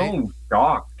too, right? No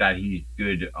shock that he's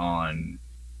good on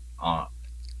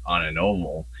an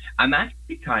oval. I'm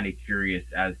actually kind of curious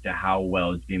as to how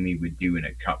well Jimmy would do in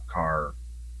a Cup car.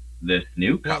 This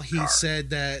new Cup car. Well, he said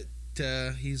that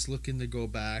he's looking to go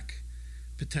back.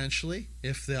 Potentially,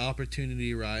 if the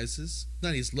opportunity arises.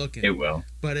 Not he's looking. It will.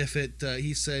 But if it,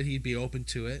 he said he'd be open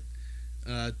to it,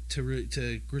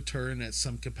 to return at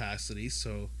some capacity.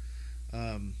 So,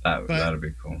 that'd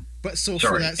be cool. But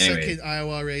for that second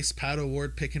Iowa race, Pat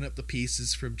O'Ward picking up the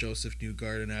pieces from Joseph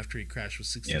Newgarden after he crashed with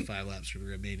 65 laps for the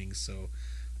remaining. So,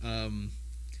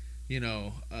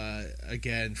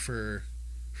 again for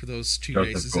those 2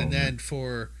 races, and then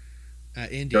for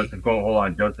Indy. Joseph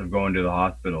going to the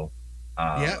hospital.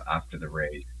 After the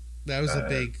race, that was a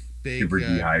big super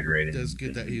dehydrated. That was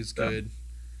good that he was good.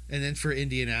 And then for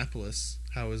Indianapolis,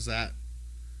 how was that?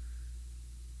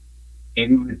 It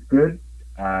was good.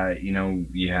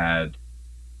 You had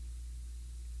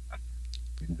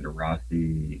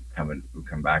Rossi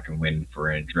come back and win for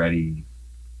Andretti.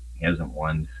 He hasn't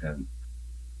won since.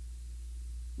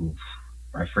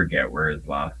 I forget where his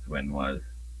last win was,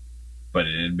 but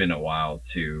it had been a while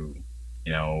too.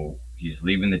 He's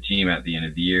leaving the team at the end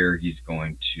of the year. He's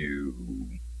going to...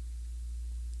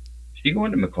 Is he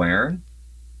going to McLaren?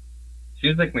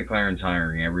 Seems like McLaren's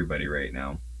hiring everybody right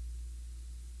now.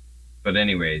 But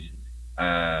anyways,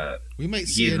 we might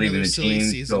see another silly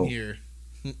season here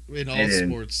in all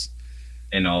sports.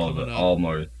 In all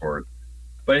motorsports.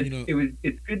 But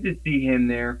it's good to see him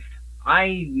there.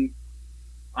 I'm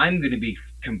going to be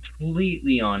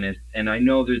completely honest, and I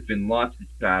know there's been lots of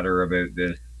chatter about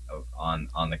this on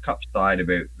the Cup side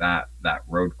about that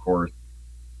road course.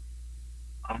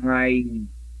 I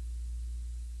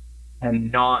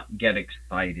cannot get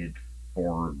excited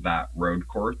for that road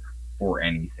course for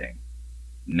anything.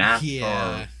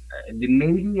 NASCAR,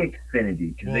 maybe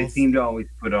Xfinity, because they seem to always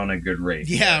put on a good race.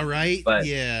 Yeah, right. But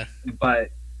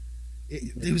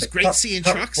it was great seeing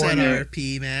trucks at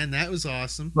IRP, man. That was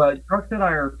awesome. But trucks at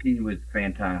IRP was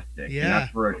fantastic. Yeah. And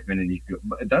that's where Xfinity should,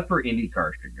 that's where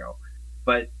IndyCar should go.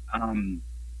 But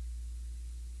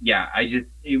yeah,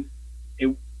 it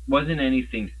wasn't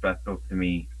anything special to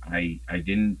me. I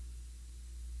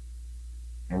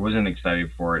wasn't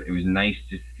excited for it. It was nice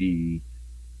to see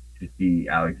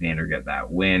Alexander get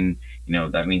that win. You know,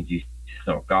 that means he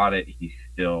still got it. He's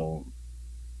still,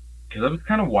 because I was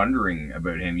kind of wondering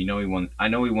about him. You know, I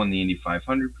know he won the Indy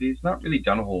 500, but he's not really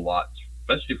done a whole lot,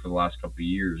 especially for the last couple of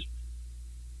years.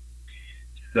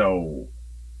 So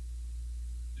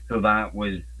that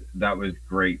was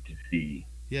great to see.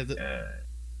 Yeah, the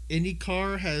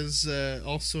IndyCar has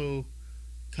also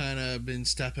kind of been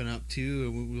stepping up too,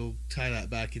 and we'll tie that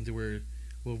back into where,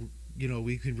 well, you know,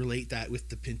 we can relate that with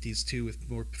the Pinties too, with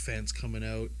more fans coming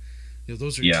out. You know,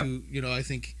 those are two. You know, I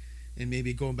think, and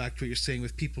maybe going back to what you're saying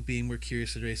with people being more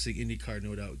curious in racing, IndyCar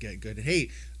no doubt get good. And hey,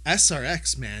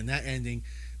 SRX, man, that ending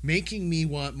making me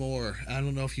want more. I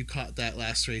don't know if you caught that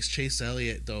last race. Chase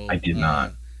Elliott, though, I did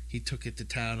not. He took it to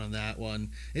town on that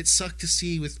one. It sucked to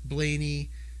see with Blaney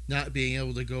not being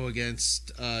able to go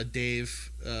against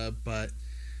Dave, but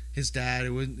his dad,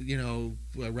 you know,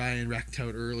 Ryan wrecked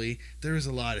out early. There was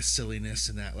a lot of silliness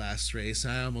in that last race.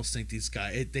 I almost think these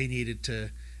guys, they needed to,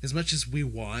 as much as we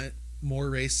want more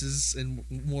races and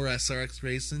more SRX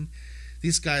racing,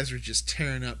 these guys were just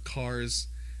tearing up cars,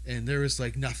 and there was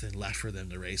like nothing left for them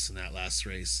to race in that last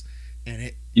race. And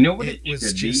it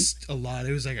was just a lot.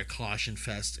 It was like a caution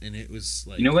fest, and it was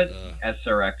like, you know what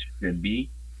SRX should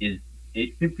be? Is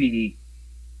it should be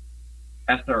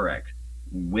SRX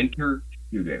Winter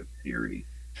Shootout Series,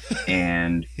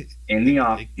 and in the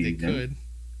off season,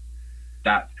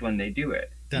 that's when they do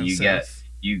it.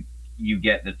 You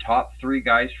get the top 3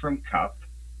 guys from Cup,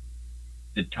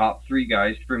 the top 3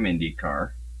 guys from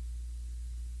IndyCar,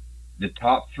 the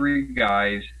top 3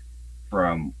 guys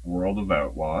from World of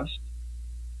Outlaws.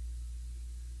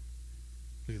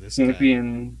 Look at this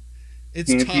champion. Guy.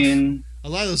 It's tough. A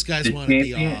lot of those guys want to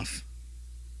be off.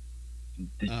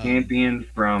 The champion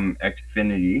from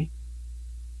Xfinity.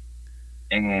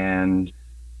 And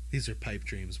these are pipe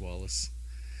dreams, Wallace.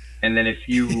 And then if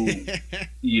you,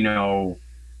 you know,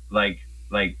 like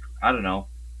I don't know,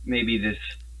 maybe this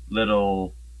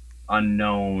little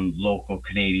unknown local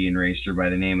Canadian racer by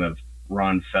the name of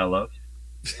Ron Fellows.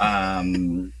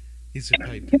 These are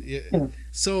pipe. Yeah.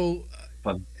 So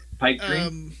pipe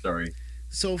dream. Sorry.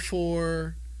 So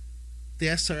for the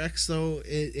SRX though,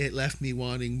 it left me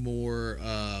wanting more.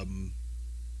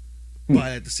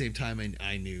 But at the same time,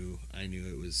 I knew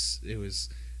it was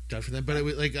done for them. But it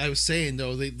was, like I was saying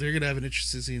though, they're gonna have an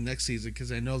interesting season next season,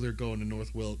 because I know they're going to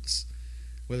North Wilkes,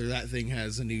 whether that thing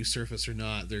has a new surface or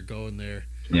not. They're going there.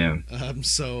 Yeah.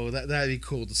 So that'd be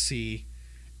cool to see,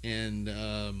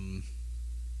 and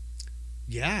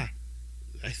yeah,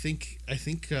 I think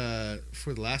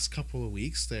for the last couple of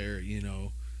weeks there, you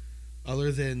know,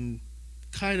 other than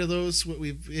kind of those what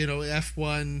we've, you know,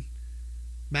 F1.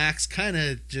 Max kind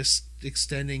of just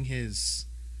extending his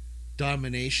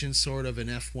domination sort of in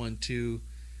F1 too.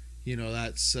 You know,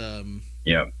 that's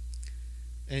yeah.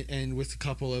 And with a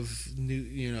couple of new,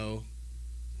 you know,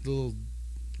 little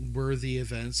worthy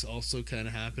events also kind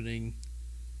of happening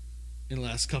in the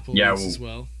last couple of weeks as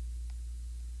well.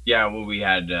 Yeah, well, we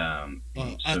had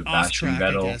off-track,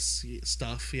 Vettel, I guess,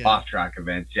 stuff. Yeah, off-track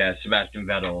events. Yeah, Sebastian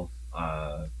Vettel,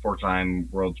 4-time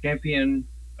world champion,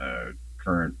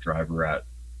 current driver at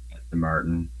Aston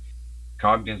Martin,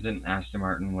 cognizant Aston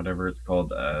Martin, whatever it's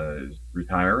called, is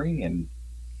retiring. And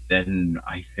then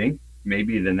I think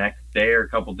maybe the next day or a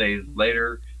couple days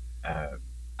later,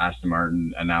 Aston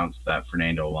Martin announced that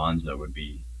Fernando Alonso would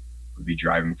be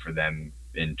driving for them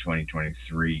in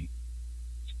 2023.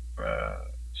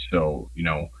 So, you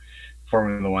know,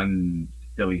 Formula One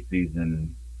silly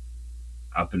season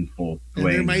up in full swing.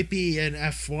 And there might be an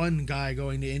F1 guy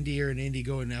going to Indy or an Indy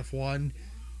going to F1,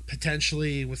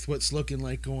 potentially, with what's looking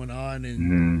like going on.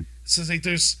 And so it's like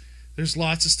there's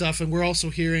lots of stuff, and we're also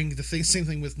hearing the same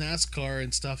thing with NASCAR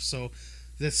and stuff. So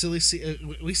the silly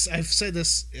I've said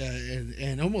this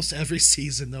in almost every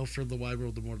season though for the Wide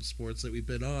World of Motorsports that we've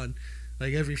been on.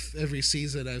 Like every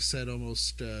season I've said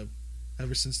almost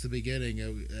ever since the beginning.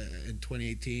 In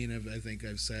 2018, I think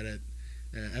I've said it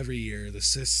every year. This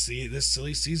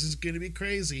silly season's going to be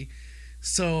crazy.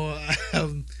 So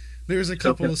there's a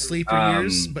couple of sleeper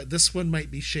years, but this one might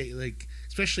be like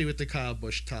especially with the Kyle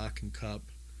Busch talk and Cup.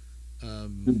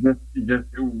 Just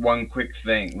one quick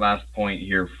thing, last point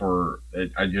here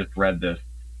I just read this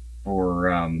for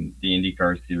the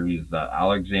IndyCar series that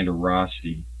Alexander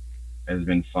Rossi has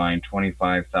been fined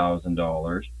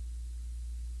 $25,000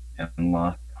 and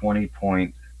lost 20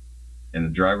 points in the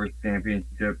Drivers'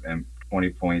 Championship and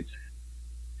 20 points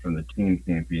from the Team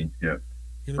Championship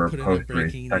for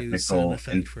post-race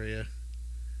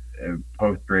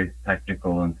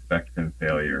technical inspection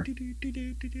failure.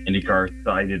 IndyCar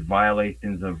cited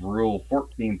violations of Rule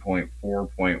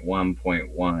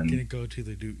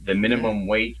 14.4.1.1. The minimum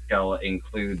weight shall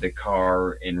include the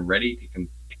car in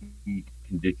ready-to-compete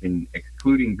condition,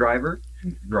 excluding driver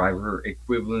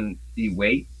equivalency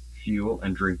weight, fuel,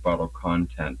 and drink bottle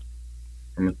content.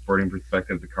 From a sporting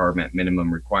perspective, the car met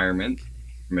minimum requirements.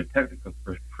 From a technical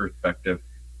perspective,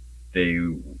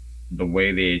 the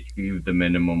way they achieved the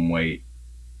minimum weight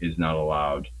is not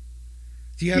allowed.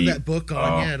 Do you have that book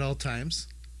on you at all times?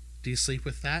 Do you sleep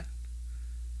with that?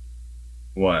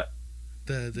 What?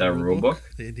 The rule book?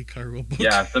 The IndyCar rule book?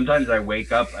 Yeah, sometimes I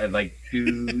wake up at like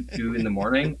 2 in the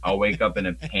morning. I'll wake up in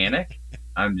a panic.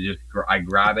 I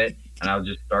grab it and I'll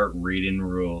just start reading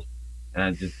rules. And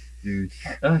I just do.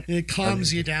 It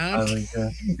calms you down.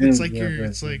 It's like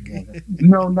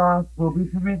no, we'll be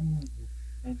permitted.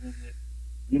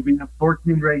 You'll be a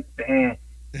 14 race ban.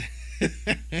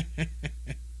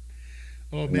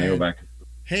 Oh man. Go back.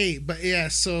 Hey, but yeah,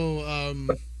 so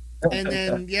and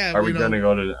then yeah. Are we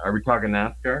talking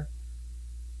NASCAR?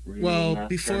 Well,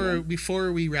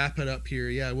 before we wrap it up here,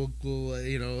 yeah, we'll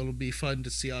it'll be fun to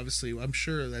see. Obviously, I'm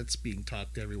sure that's being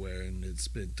talked everywhere, and it's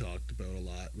been talked about a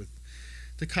lot with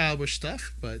the Kyle Busch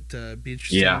stuff. But be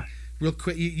interesting. Yeah. Real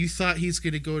quick, you thought he's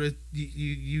going to go to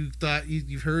you thought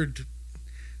you've heard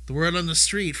the word on the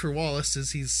street for Wallace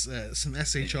is he's some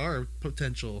SHR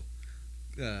potential.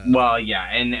 Well, yeah,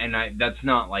 and that's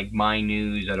not like my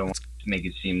news. I don't want to make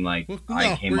it seem like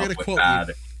I came up with that.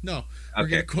 You. No,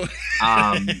 okay.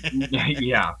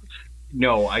 Yeah,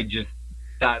 no,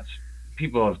 that's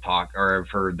people have talked or have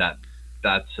heard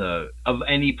that's of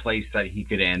any place that he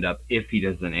could end up if he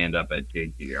doesn't end up at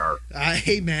JGR.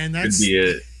 Hey man, that's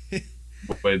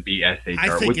would be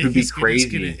SHR, which would be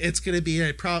crazy. It's gonna be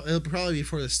it'll probably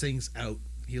before this thing's out.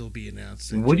 He'll be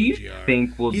announced. What do you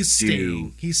think will He's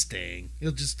staying.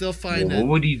 They'll find. What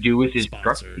would he do with his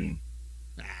truck team?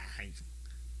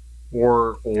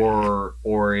 Or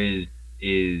is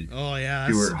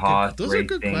Stuart Haas those racing? Are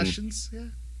good questions. Yeah.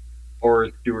 Or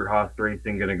is Stuart Haas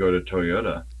Racing going to go to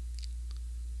Toyota?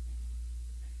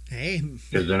 Hey,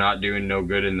 because they're not doing no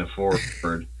good in the Ford.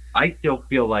 I still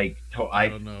feel like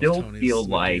Tony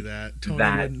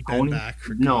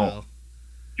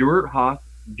Stuart Haas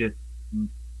just.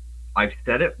 I've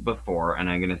said it before, and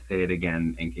I'm going to say it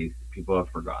again in case people have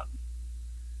forgotten.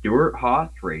 Stuart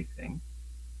Haas Racing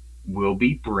will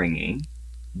be bringing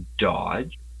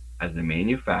Dodge as a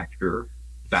manufacturer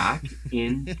back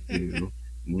into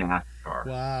NASCAR.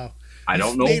 Wow. I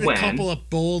don't know when. A couple of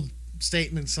bold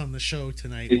statements on the show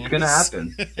tonight. It's going to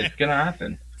happen. It's going to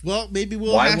happen. Well, maybe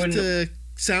we'll have to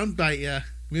soundbite you.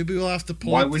 Maybe we'll have to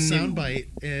pull up the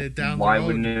soundbite down the road. Why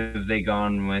wouldn't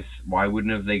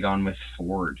have they gone with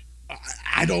Ford?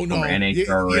 I don't know. You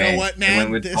know what,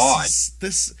 man?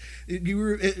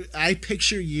 I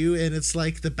picture you, and it's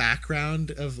like the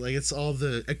background of like it's all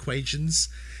the equations,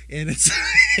 and it's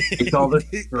all the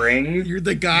strings. You're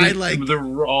the guy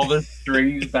all the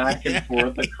strings back and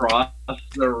forth across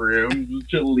the room,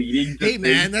 leading. Hey,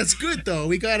 man, that's good though.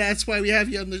 That's why we have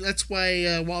you on. That's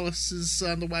why Wallace is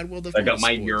on the Wide World of Motorsports. I got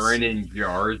my urine in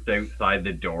jars outside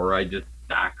the door. I just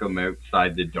stack them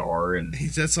outside the door, and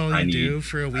that's all you do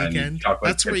for a weekend.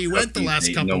 That's where you went the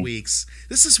last couple of weeks.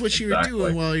 This is what you were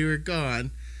doing while you were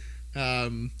gone.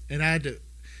 And I had to.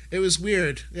 It was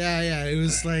weird. Yeah. It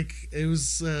was like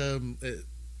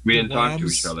we didn't talk to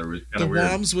each other. It was kind of weird. The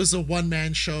Woms was a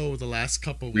one-man show the last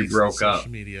couple of weeks. We broke on up.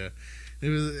 Social media. It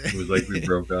was like we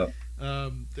broke up.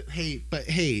 We're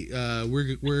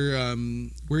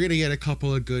gonna get a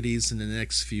couple of goodies in the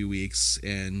next few weeks,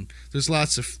 and there's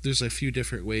a few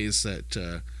different ways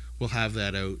that we'll have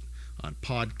that out on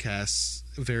podcasts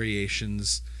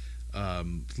variations,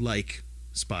 like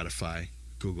Spotify,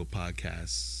 Google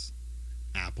Podcasts,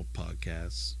 Apple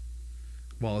Podcasts,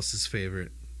 Wallace's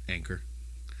favorite, Anchor.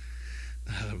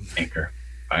 Anchor.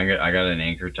 I got an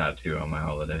Anchor tattoo on my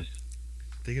holidays.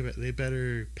 They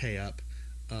better pay up.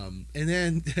 And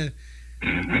then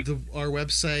our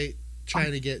website,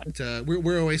 trying to get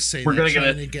we're always saying we're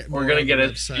gonna get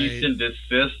a cease and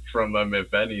desist from them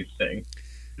if anything.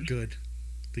 Good,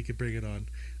 they could bring it on.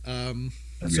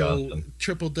 So awesome.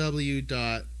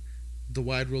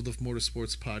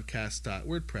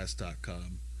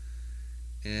 www.thewideworldofmotorsportspodcast.wordpress.com,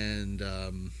 and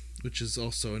which is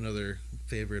also another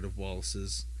favorite of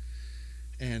Wallace's,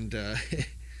 and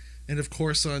And of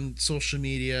course on social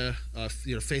media,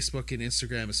 Facebook and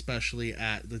Instagram especially,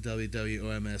 at the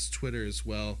WWOMS, Twitter as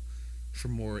well for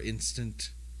more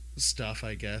instant stuff,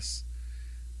 I guess.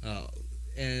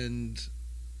 And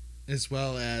as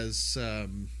well as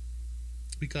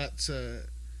we got some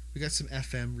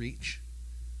FM reach.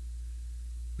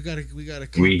 We got a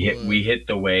couple. We hit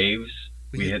the waves.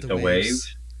 We hit the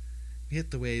waves. We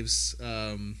hit the waves.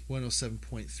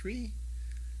 107.3,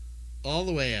 all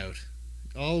the way out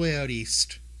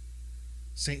east,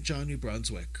 St. John, New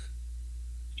Brunswick.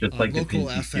 Just like the local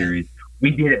Pinty FM series,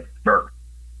 we did it first.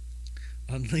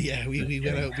 We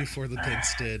went out before the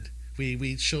Pints did.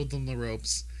 We showed them the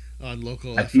ropes on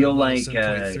local. I FM feel like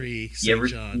 107.3 St.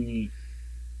 John.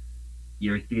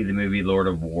 You ever see the movie Lord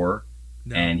of War?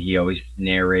 No. And he always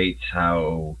narrates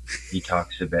how he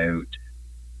talks about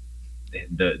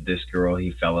this girl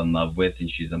he fell in love with,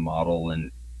 and she's a model,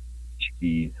 and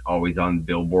she's always on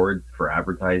billboards for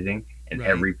advertising. And right.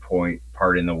 every part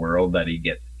in the world that he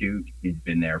gets to, he's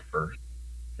been there first.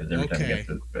 Because every time he gets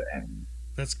to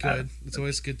that's good. It's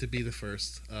always good to be the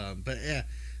first. But yeah,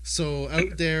 so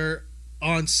out there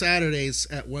on Saturdays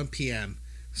at 1 p.m.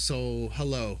 So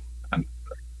hello,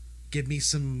 give me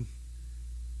some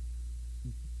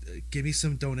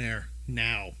donaire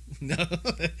now. And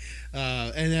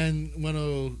then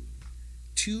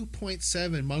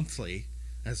 102.7 monthly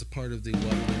as a part of the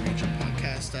Waterloo Region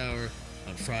Podcast Hour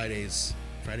on Friday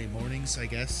mornings, I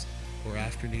guess, or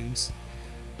afternoons.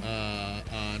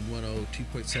 On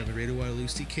 102.7 Radio Waterloo,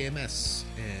 CKMS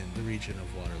in the region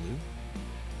of Waterloo.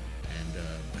 And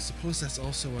I suppose that's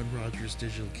also on Rogers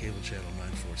Digital Cable Channel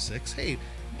 946. Hey,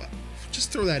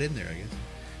 just throw that in there, I guess.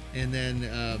 And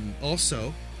then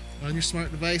also, on your smart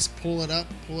device, pull up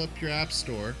your app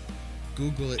store.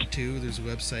 Google it too. There's a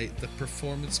website, the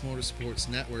Performance Motorsports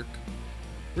Network.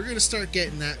 We're gonna start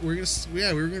getting that. We were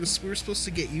supposed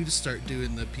to get you to start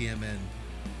doing the PMN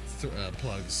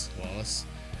plugs, Wallace.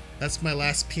 That's my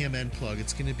last PMN plug.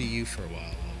 It's going to be you for a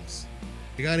while, Wallace.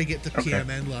 You got to get the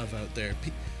PMN love out there.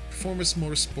 Performance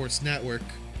Motorsports Network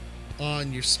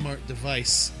on your smart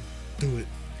device. Do it.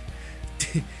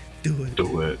 Do it.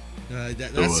 Do it.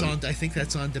 That's on. I think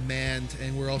that's on demand,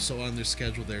 and we're also on their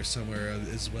schedule there somewhere,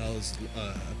 as well as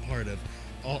a part of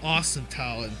awesome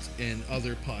talent and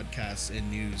other podcasts and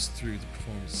news through the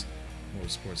Performance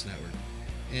Motorsports Network.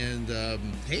 And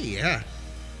hey, yeah.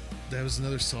 That was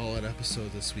another solid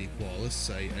episode this week, Wallace.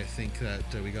 I think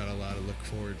that we got a lot to look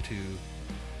forward to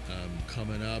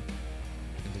coming up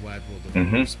in the wide world of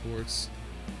motorsports.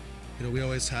 We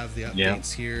always have the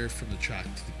updates here from the track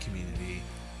to the community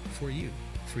for you,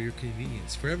 for your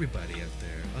convenience, for everybody out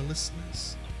there, our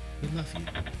listeners. We love you.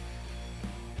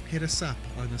 Hit us up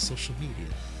on the social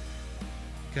media.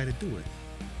 Gotta do it.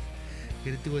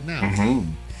 Gotta do it now.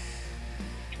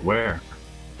 Where?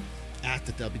 At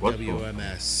the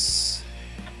WWMS.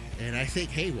 And I think,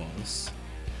 hey, Wallace,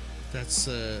 that's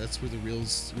where the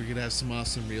reels, we're gonna have some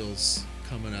awesome reels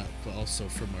coming up, but also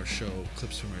from our show,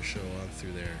 clips from our show on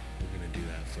through there. We're gonna do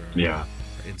that for our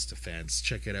Insta fans.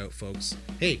 Check it out, folks.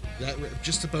 Hey, that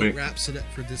just about wraps it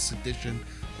up for this edition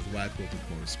of the Wide World of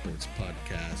Motorsports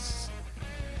podcast.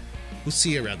 We'll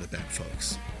see you around the bend,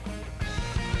 folks.